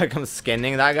second I was like, I'm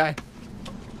skinning that guy.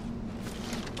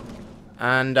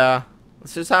 And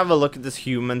let's just have a look at this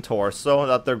human torso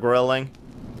that they're grilling.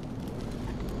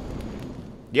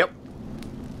 Yep.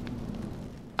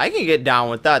 I can get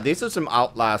down with that. These are some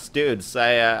Outlast dudes.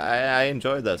 I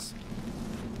enjoy this.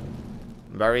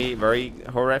 Very, very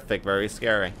horrific, very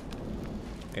scary.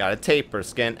 I got a tapir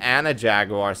skin and a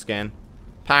jaguar skin.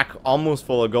 Pack almost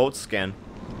full of goat skin.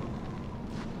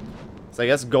 So I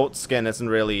guess goat skin isn't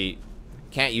really...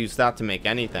 Can't use that to make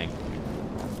anything.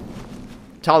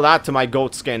 Tell that to my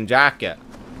goat skin jacket.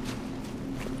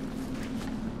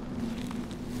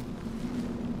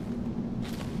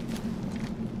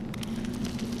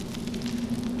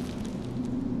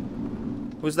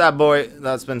 Who's that boy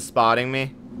that's been spotting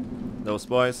me? Those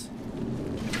boys?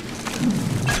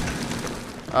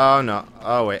 Oh no.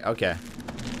 Oh wait, okay.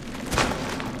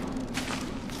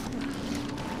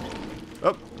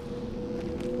 Oh.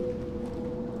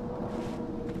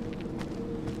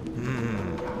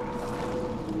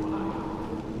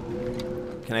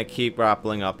 Can I keep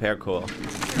grappling up here? Cool.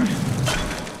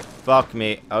 Fuck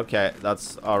me. Okay,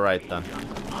 that's alright then.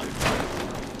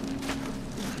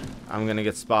 I'm gonna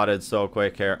get spotted so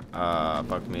quick here.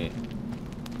 Fuck me.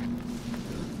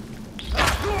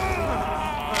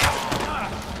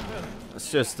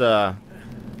 Let's just,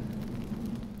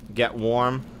 get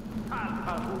warm.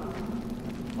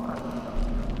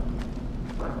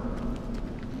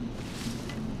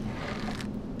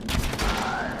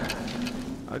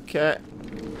 Okay.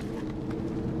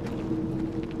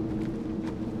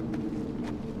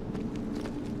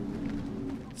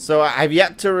 So I've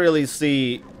yet to really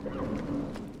see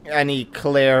any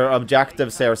clear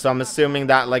objectives here, so I'm assuming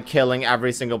that like killing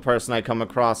every single person I come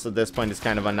across at this point is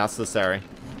kind of unnecessary.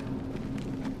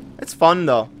 It's fun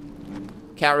though.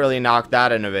 Can't really knock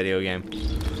that in a video game.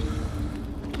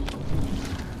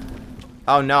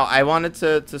 Oh no, I wanted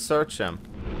to search him.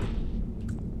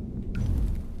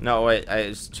 No wait, I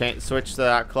just switched to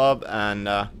that club and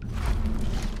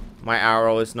my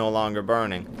arrow is no longer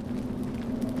burning.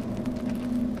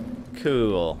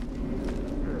 Cool.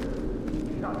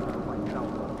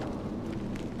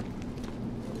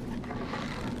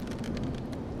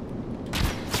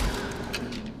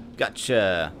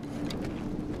 Gotcha.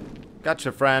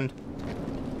 Gotcha, friend.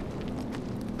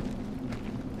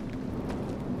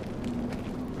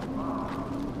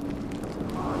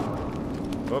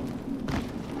 Whoop.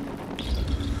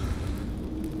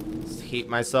 Let's heat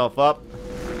myself up.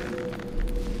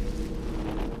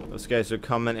 Those guys are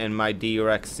coming in my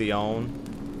direction.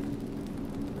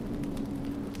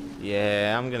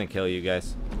 Yeah, I'm gonna kill you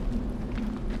guys.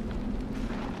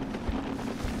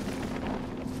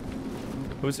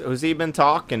 Who's he been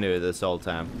talking to this whole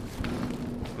time?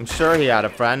 I'm sure he had a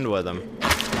friend with him.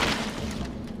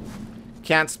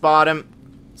 Can't spot him,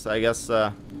 so I guess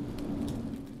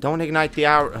don't ignite the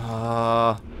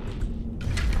arrow.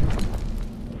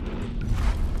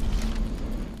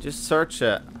 Just search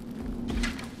it.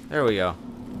 There we go.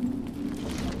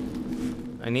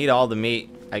 I need all the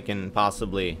meat I can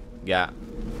possibly get.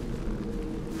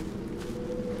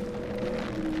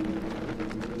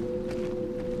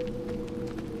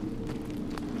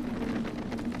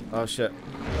 Oh shit.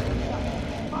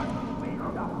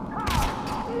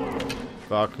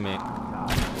 Fuck me.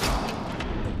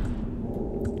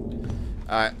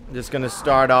 Alright, just gonna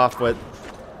start off with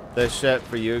this shit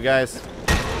for you guys.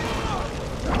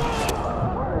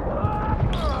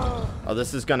 Oh,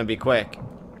 this is gonna be quick.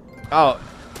 Oh,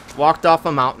 walked off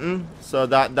a mountain, so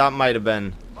that might have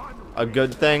been a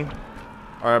good thing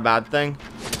or a bad thing.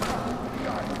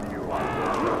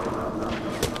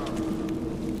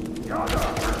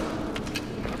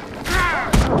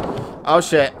 Oh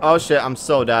shit, I'm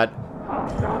so dead.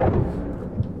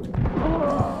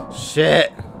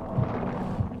 Shit.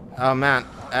 Oh man,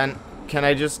 and can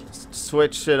I just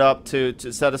switch it up to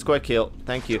set us quick heal?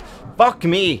 Thank you. Fuck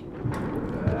me.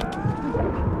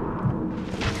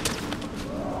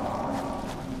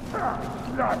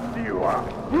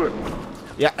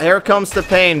 Yeah, here comes the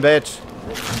pain, bitch.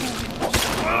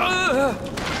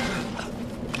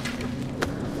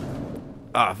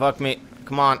 Ah, fuck me.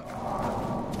 Come on.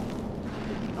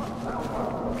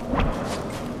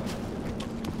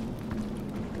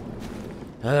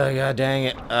 Oh god dang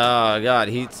it. Oh god,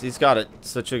 he's got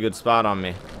such a good spot on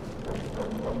me.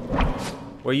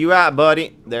 Where you at,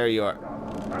 buddy? There you are.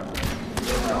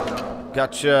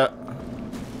 Gotcha.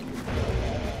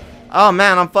 Oh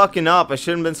man, I'm fucking up. I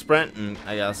shouldn't have been sprinting,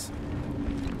 I guess.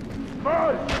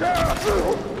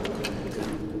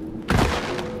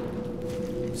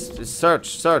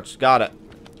 Search. Got it.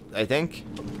 I think.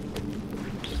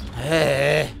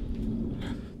 Hey.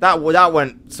 That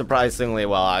went surprisingly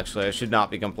well, actually. I should not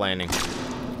be complaining.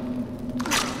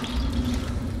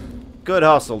 Good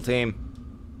hustle, team.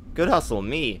 Good hustle,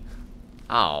 me.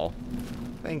 Ow.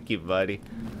 Thank you, buddy.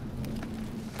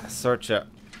 Search it.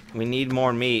 We need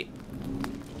more meat.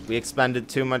 We expended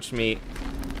too much meat.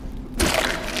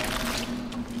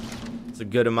 It's a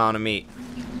good amount of meat.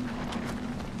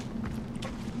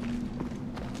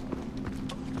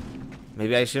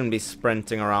 Maybe I shouldn't be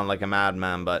sprinting around like a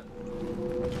madman, but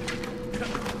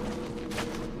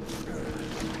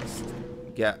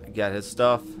get his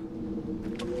stuff.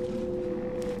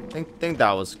 Think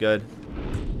that was good.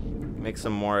 Make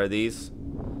some more of these.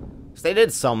 So they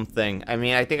did something. I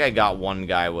mean, I think I got one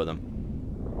guy with them.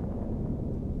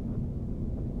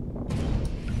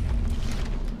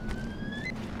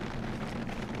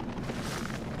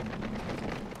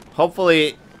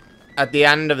 Hopefully, at the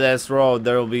end of this road,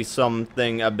 there will be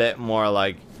something a bit more,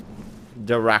 like,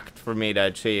 direct for me to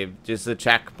achieve. Just a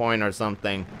checkpoint or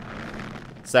something.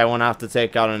 So I won't have to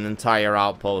take out an entire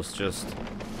outpost just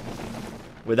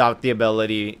without the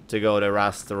ability to go to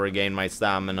rest to regain my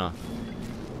stamina.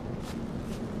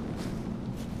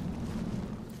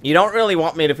 You don't really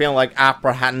want me to feel, like,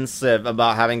 apprehensive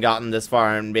about having gotten this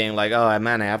far and being like, oh,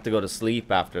 man, I have to go to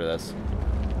sleep after this.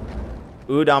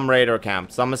 Udam Raider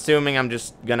Camp. So I'm assuming I'm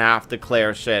just gonna have to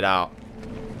clear shit out.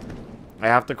 I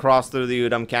have to cross through the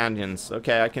Udam Canyons.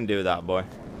 Okay, I can do that, boy.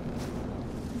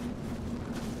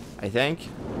 I think.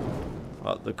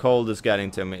 Well, the cold is getting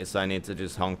to me, so I need to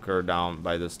just hunker down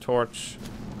by this torch.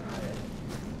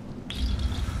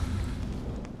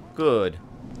 Good.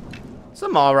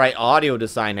 Some alright audio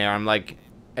design here. I'm like,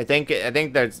 I think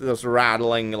there's those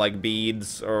rattling like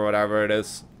beads or whatever it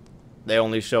is. They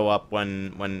only show up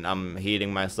when I'm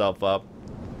heating myself up.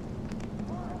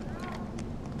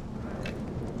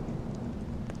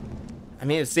 I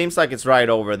mean, it seems like it's right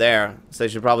over there, so I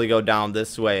should probably go down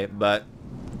this way, but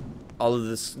all of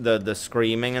this, the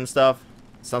screaming and stuff,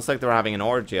 sounds like they're having an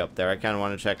orgy up there. I kind of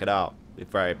want to check it out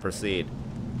before I proceed.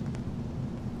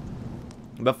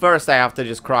 But first, I have to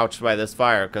just crouch by this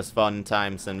fire, because fun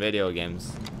times in video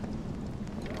games.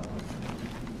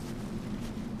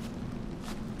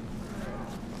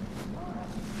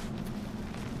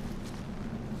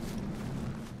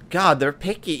 God, they're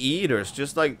picky eaters.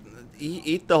 Just like,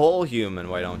 eat the whole human,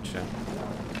 why don't you?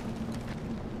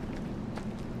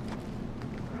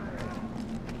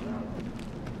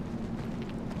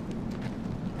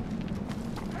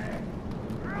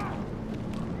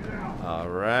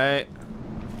 Alright.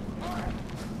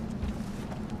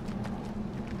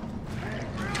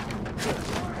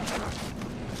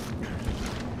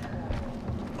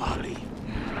 Bali.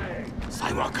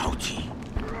 Saiwa Kauchi.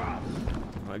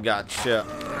 I gotcha.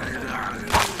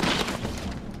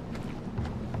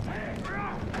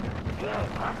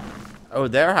 Oh,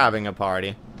 they're having a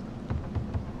party.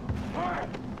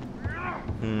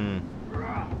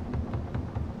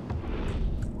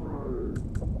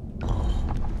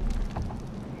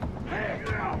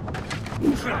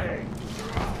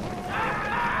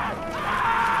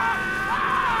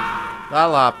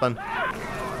 That'll happen.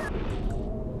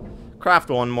 Craft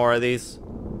one more of these.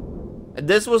 If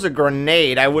this was a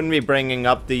grenade, I wouldn't be bringing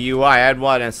up the UI. I'd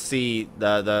want to see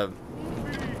the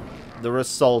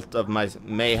result of my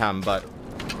mayhem, but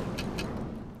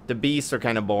the beasts are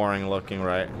kind of boring looking,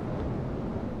 right?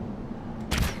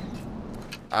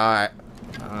 Alright.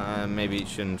 Maybe you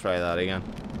shouldn't try that again.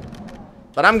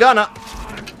 But I'm gonna!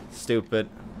 Stupid.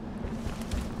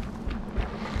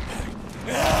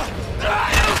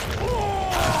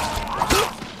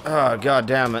 Oh, god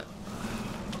damn it.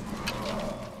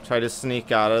 Try to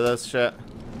sneak out of this shit.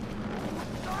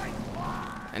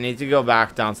 I need to go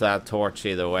back down to that torch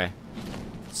either way.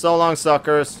 So long,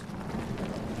 suckers.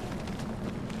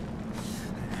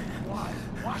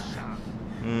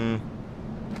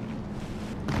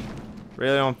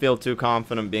 Really don't feel too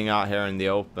confident being out here in the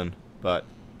open, but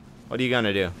what are you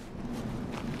gonna do?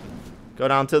 Go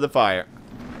down to the fire.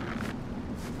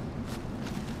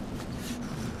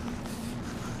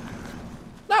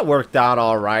 That worked out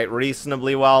alright,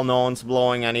 reasonably well. No one's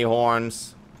blowing any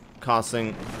horns,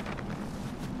 causing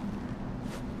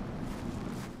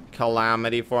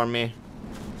calamity for me.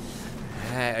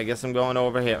 Hey, I guess I'm going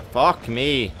over here. Fuck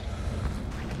me.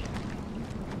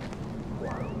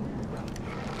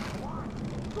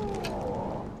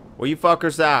 Where you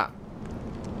fuckers at?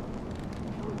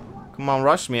 Come on,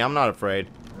 rush me. I'm not afraid.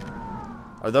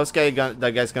 Are those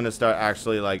that guy's gonna start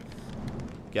actually, like,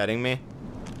 getting me?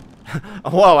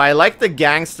 Whoa, I like the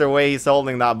gangster way he's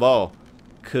holding that bow.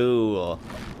 Cool.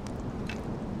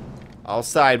 All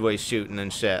sideways shooting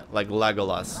and shit, like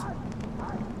Legolas.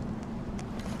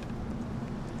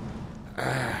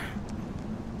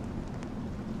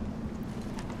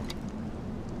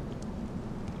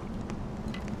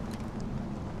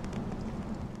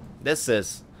 This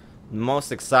is the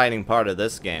most exciting part of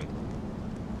this game.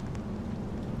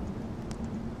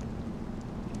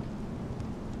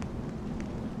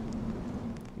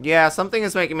 Yeah, something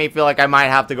is making me feel like I might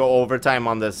have to go overtime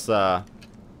on this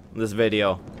this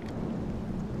video.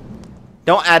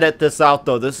 Don't edit this out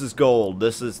though. This is gold.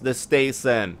 This stays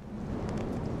in.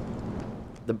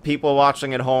 The people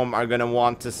watching at home are gonna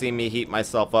want to see me heat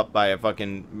myself up by a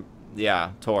fucking,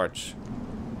 yeah, torch.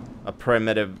 A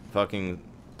primitive fucking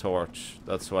torch.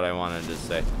 That's what I wanted to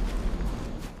say.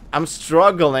 I'm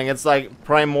struggling. It's like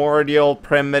primordial,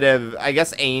 primitive, I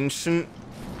guess ancient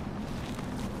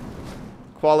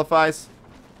qualifies.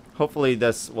 Hopefully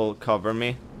this will cover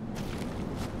me.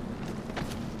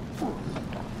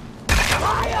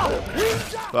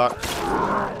 Fuck.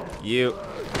 You.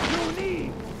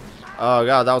 Oh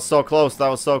god, that was so close. That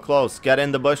was so close. Get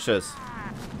in the bushes.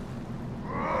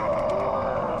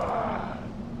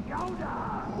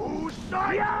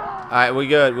 Alright, we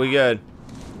good, we good.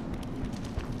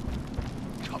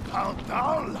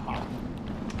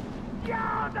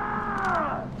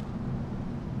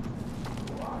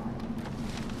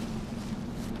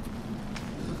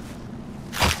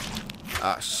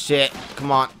 Ah, shit.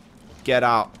 Come on. Get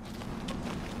out.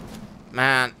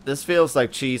 Man, this feels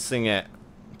like cheesing it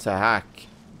to hack.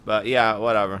 But yeah,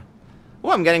 whatever.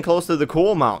 Oh, I'm getting close to the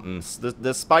cool mountains.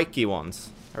 The spiky ones.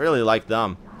 I really like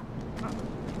them.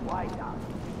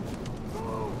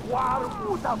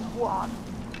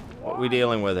 What are we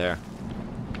dealing with here?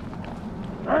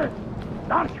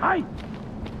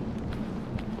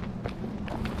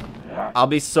 I'll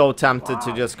be so tempted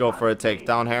to just go for a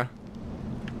takedown here.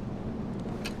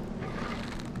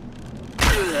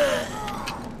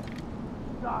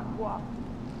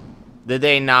 Did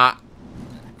they not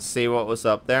see what was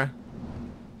up there?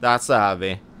 That's a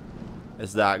heavy.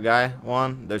 Is that guy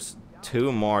one? There's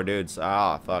two more dudes.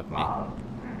 Ah, fuck me.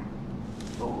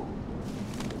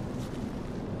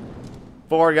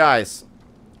 4 guys.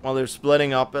 Well, they're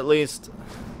splitting up at least.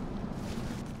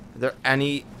 Are there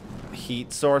any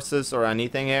heat sources or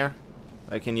anything here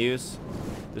I can use?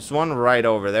 There's one right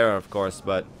over there, of course,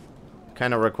 but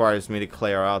kind of requires me to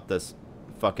clear out this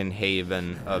fucking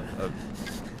haven of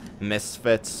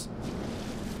misfits.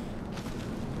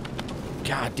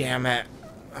 God damn it.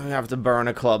 I'm gonna have to burn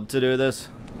a club to do this.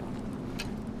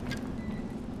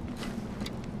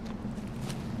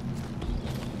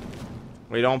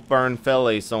 We don't burn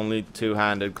Phillies, only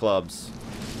two-handed clubs.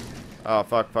 Oh,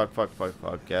 fuck, fuck, fuck, fuck,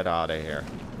 fuck. Get out of here.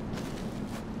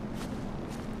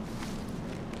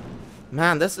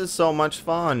 Man, this is so much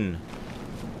fun.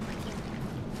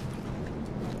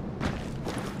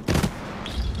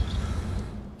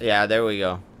 Yeah, there we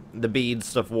go. The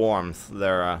beads of warmth.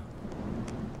 They're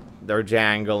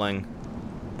jangling.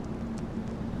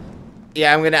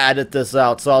 Yeah, I'm gonna edit this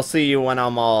out, so I'll see you when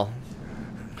I'm all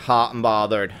hot and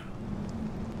bothered.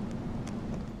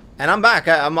 And I'm back.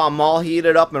 I'm all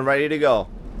heated up and ready to go.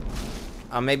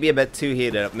 Maybe a bit too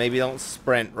heated up. Maybe don't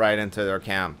sprint right into their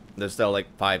camp. There's still like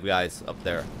 5 guys up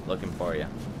there looking for you.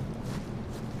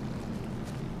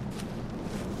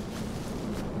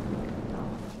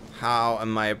 How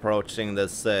am I approaching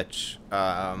this sitch?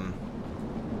 I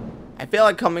feel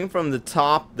like coming from the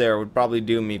top there would probably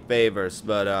do me favors,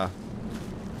 but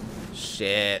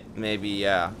shit, maybe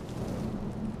yeah.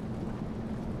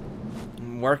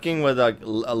 Working with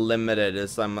a limited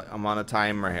is I'm on a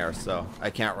timer here, so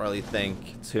I can't really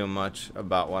think too much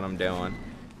about what I'm doing.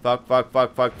 Fuck, fuck,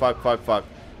 fuck, fuck, fuck, fuck, fuck.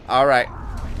 Alright.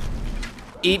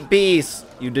 Eat bees,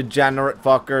 you degenerate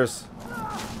fuckers.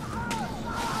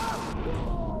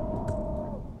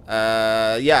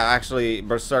 Yeah, actually,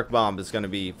 Berserk Bomb is gonna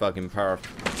be fucking perf.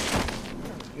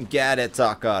 Get it,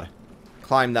 Tucker.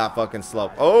 Climb that fucking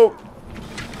slope. Oh!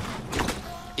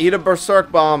 Eat a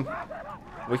Berserk Bomb.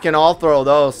 We can all throw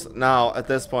those now at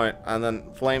this point. And then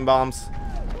flame bombs.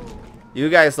 You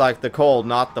guys like the cold,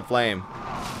 not the flame.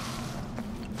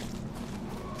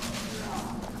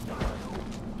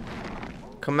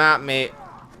 Come at me.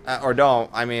 Or don't.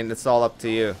 I mean, it's all up to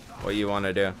you what you want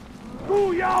to do.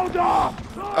 Oh.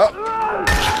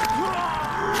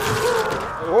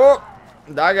 Oh.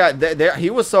 That guy, he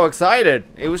was so excited.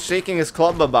 He was shaking his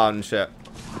club about and shit.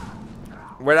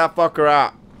 Where that fucker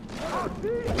at?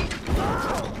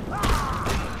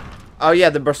 Oh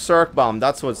yeah, the berserk bomb.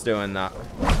 That's what's doing that.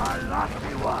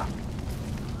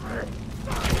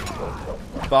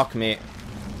 Fuck me.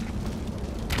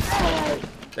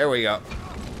 There we go.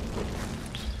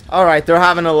 Alright, they're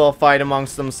having a little fight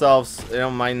amongst themselves. They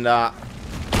don't mind that.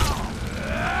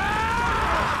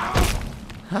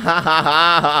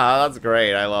 That's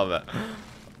great. I love it.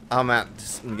 Oh man,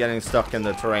 I'm getting stuck in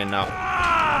the terrain now.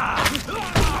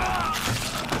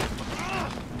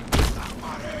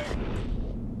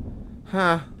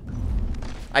 Huh.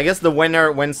 I guess the winner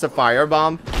wins the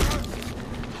firebomb.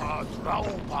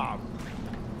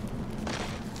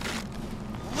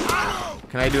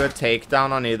 Can I do a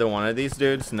takedown on either one of these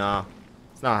dudes? No.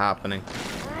 It's not happening.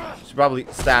 Should probably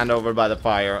stand over by the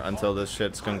fire until this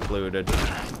shit's concluded.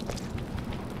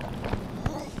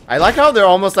 I like how they're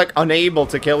almost like unable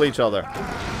to kill each other.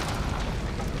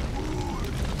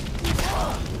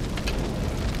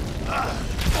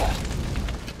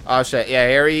 Oh shit, yeah,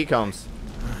 here he comes.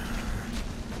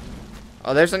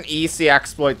 Oh, there's an easy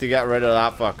exploit to get rid of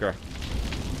that fucker.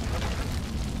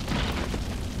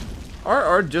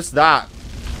 Or just that.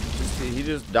 He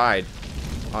just died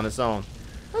on his own.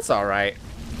 That's alright.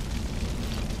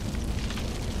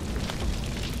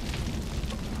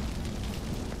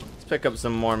 Let's pick up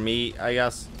some more meat, I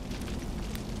guess.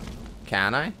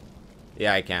 Can I?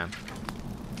 Yeah, I can.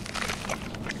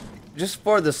 Just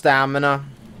for the stamina.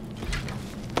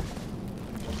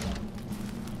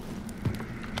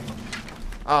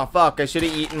 Oh, fuck. I should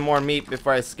have eaten more meat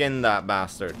before I skinned that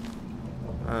bastard.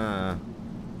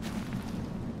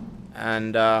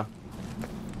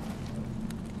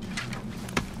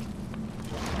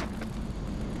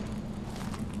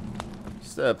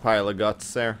 Just a pile of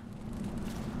guts there.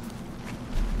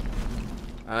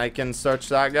 And I can search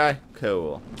that guy?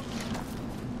 Cool.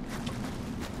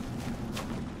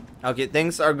 Okay,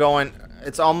 things are going...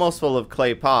 It's almost full of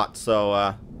clay pots,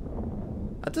 so,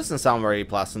 that doesn't sound very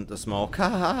pleasant to smoke. Should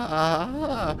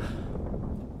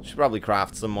probably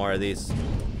craft some more of these.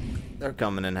 They're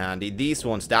coming in handy. These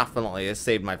ones definitely. It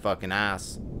saved my fucking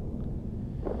ass.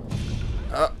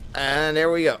 Oh, and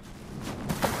there we go.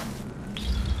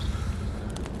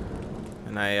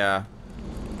 And I,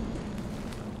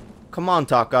 come on,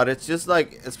 Talkot. It's just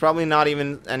like, it's probably not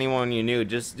even anyone you knew.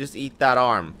 Just eat that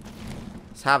arm.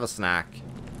 Let's have a snack.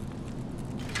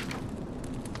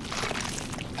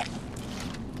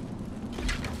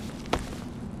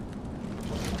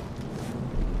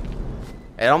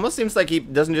 It almost seems like he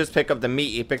doesn't just pick up the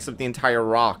meat, he picks up the entire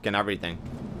rock and everything.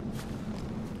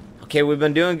 Okay, we've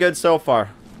been doing good so far.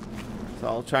 So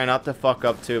I'll try not to fuck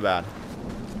up too bad.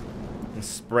 I'm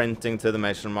sprinting to the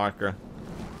mission marker.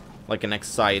 Like an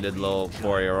excited little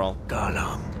 4-year-old.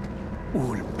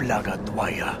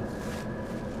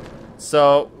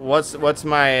 So, what's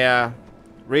my,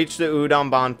 reach the Udon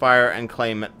bonfire and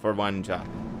claim it for one job.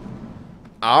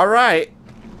 Alright.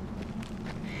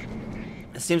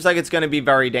 It seems like it's going to be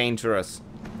very dangerous.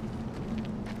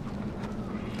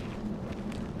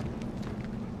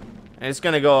 And it's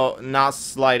going to go not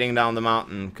sliding down the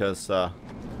mountain because,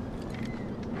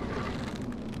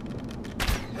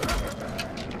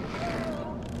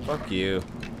 fuck you.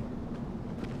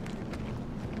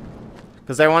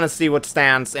 Because I want to see what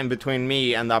stands in between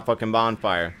me and that fucking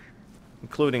bonfire.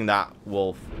 Including that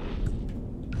wolf.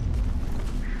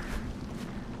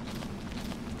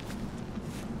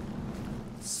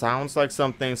 Sounds like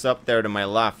something's up there to my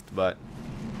left, but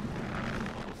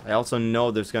I also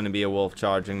know there's going to be a wolf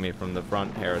charging me from the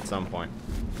front here at some point.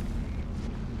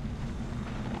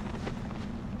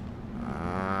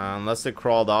 Unless it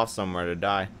crawled off somewhere to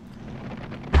die.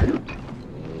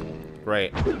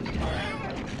 Great.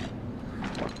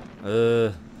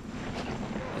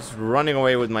 Just running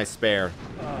away with my spare.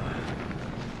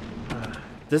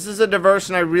 This is a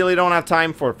diversion I really don't have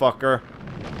time for, fucker.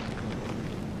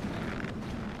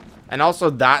 And also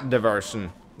that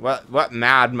diversion. What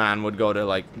madman would go to,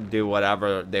 like, do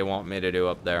whatever they want me to do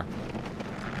up there?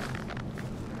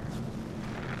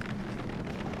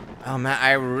 Oh, man,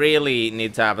 I really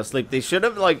need to have a sleep. They should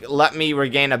have, like, let me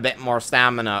regain a bit more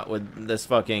stamina with this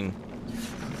fucking...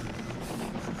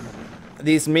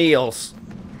 these meals.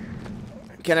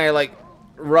 Can I, like,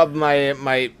 rub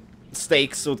my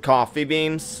steaks with coffee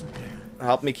beans?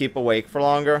 Help me keep awake for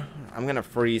longer? I'm gonna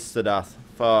freeze to death.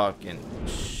 Fucking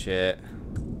shit.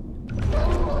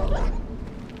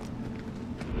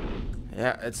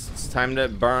 Yeah, it's time to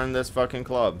burn this fucking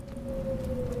club.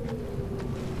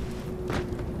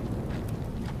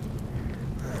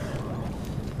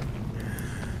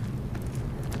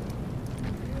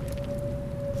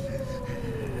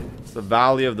 It's the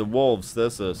Valley of the Wolves,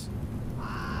 this is.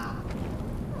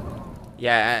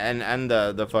 Yeah, and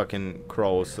the fucking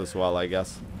crows as well, I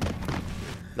guess.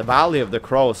 The Valley of the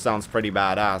Crows sounds pretty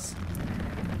badass.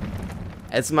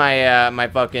 It's my my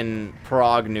fucking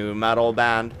prog new metal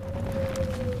band.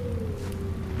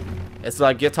 It's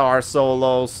like guitar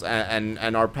solos and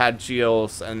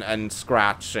arpeggios and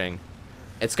scratching.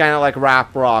 It's kind of like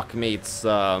rap rock meets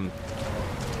what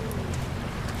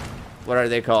are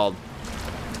they called?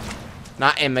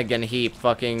 Not Imogen Heap,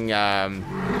 fucking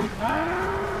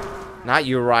not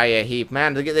Uriah Heep.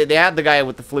 Man, they had the guy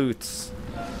with the flutes.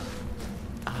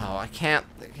 Oh, I can't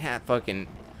fucking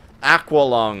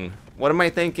Aqualung. What am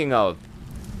I thinking of?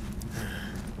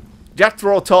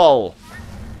 Jethro Tull.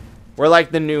 We're like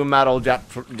the new metal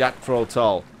Jethro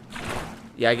Tull.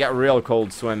 Yeah, I get real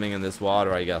cold swimming in this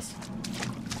water, I guess.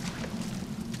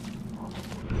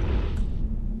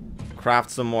 Craft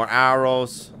some more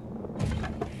arrows.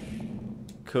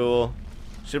 Cool.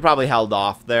 Should probably held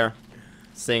off there,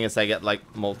 seeing as I get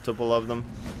like multiple of them.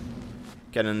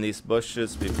 Get in these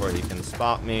bushes before he can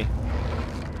spot me.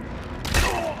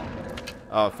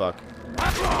 Oh fuck.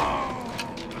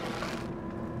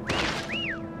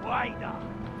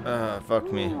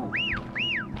 Fuck me.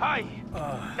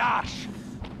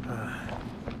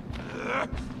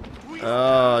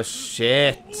 Oh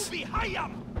shit.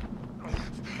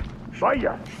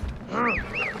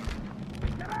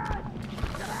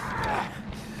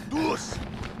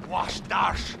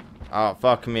 Oh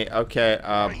fuck me. Okay,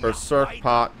 berserk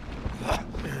pot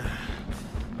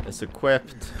is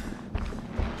equipped.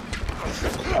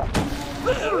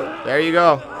 There you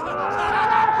go.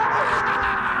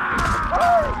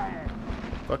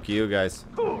 Fuck you guys.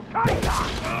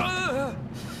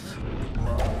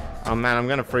 Oh man, I'm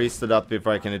gonna freeze it up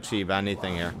before I can achieve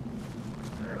anything here.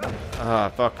 Ah,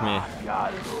 fuck me.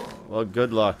 Well,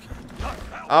 good luck.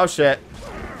 Oh shit.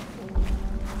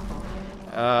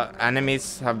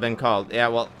 Enemies have been called. Yeah,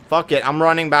 well, fuck it. I'm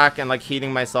running back and like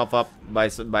heating myself up by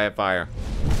a fire.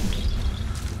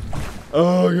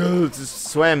 Oh god,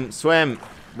 just swim, swim.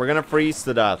 We're gonna freeze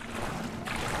to death.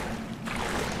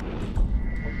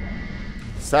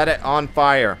 Set it on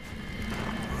fire.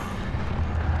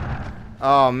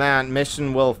 Oh man,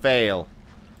 mission will fail.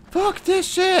 Fuck this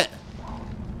shit.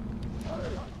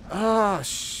 Oh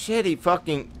shitty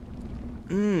fucking.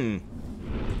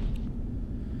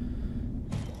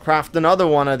 Craft another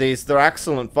one of these. They're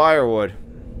excellent firewood.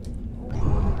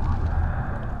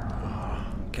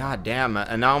 God damn it.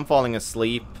 And now I'm falling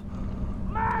asleep.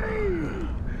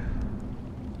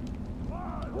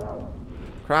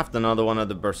 Craft another one of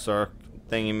the berserk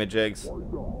thingy-majigs.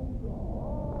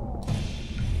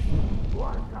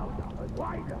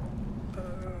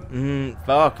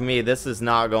 Fuck me. This is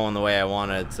not going the way I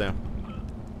wanted it to.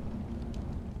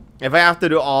 If I have to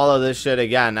do all of this shit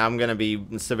again, I'm gonna be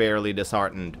severely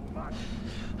disheartened.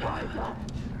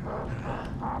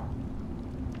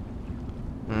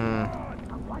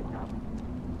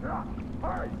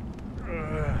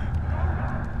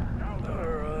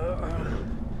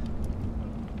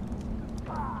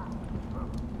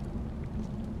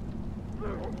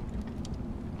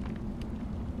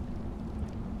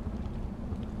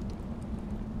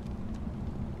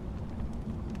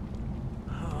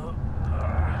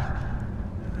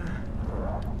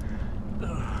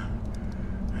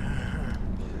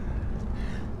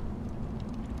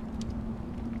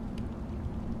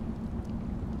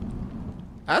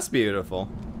 That's beautiful.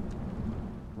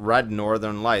 Red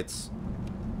Northern Lights.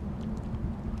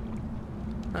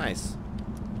 Nice.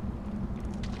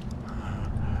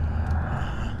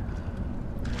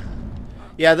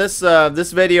 Yeah, this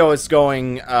video is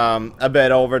going a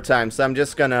bit overtime, so I'm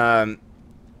just gonna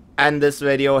end this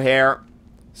video here,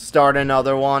 start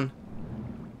another one,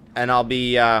 and I'll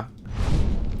be all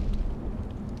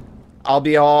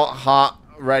hot,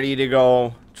 ready to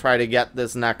go, try to get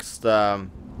this next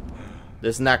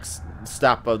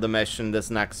step of the mission, this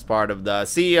next part of the...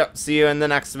 See you in the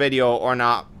next video, or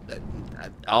not.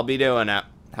 I'll be doing it.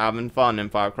 Having fun in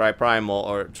Far Cry Primal,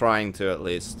 or trying to at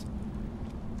least.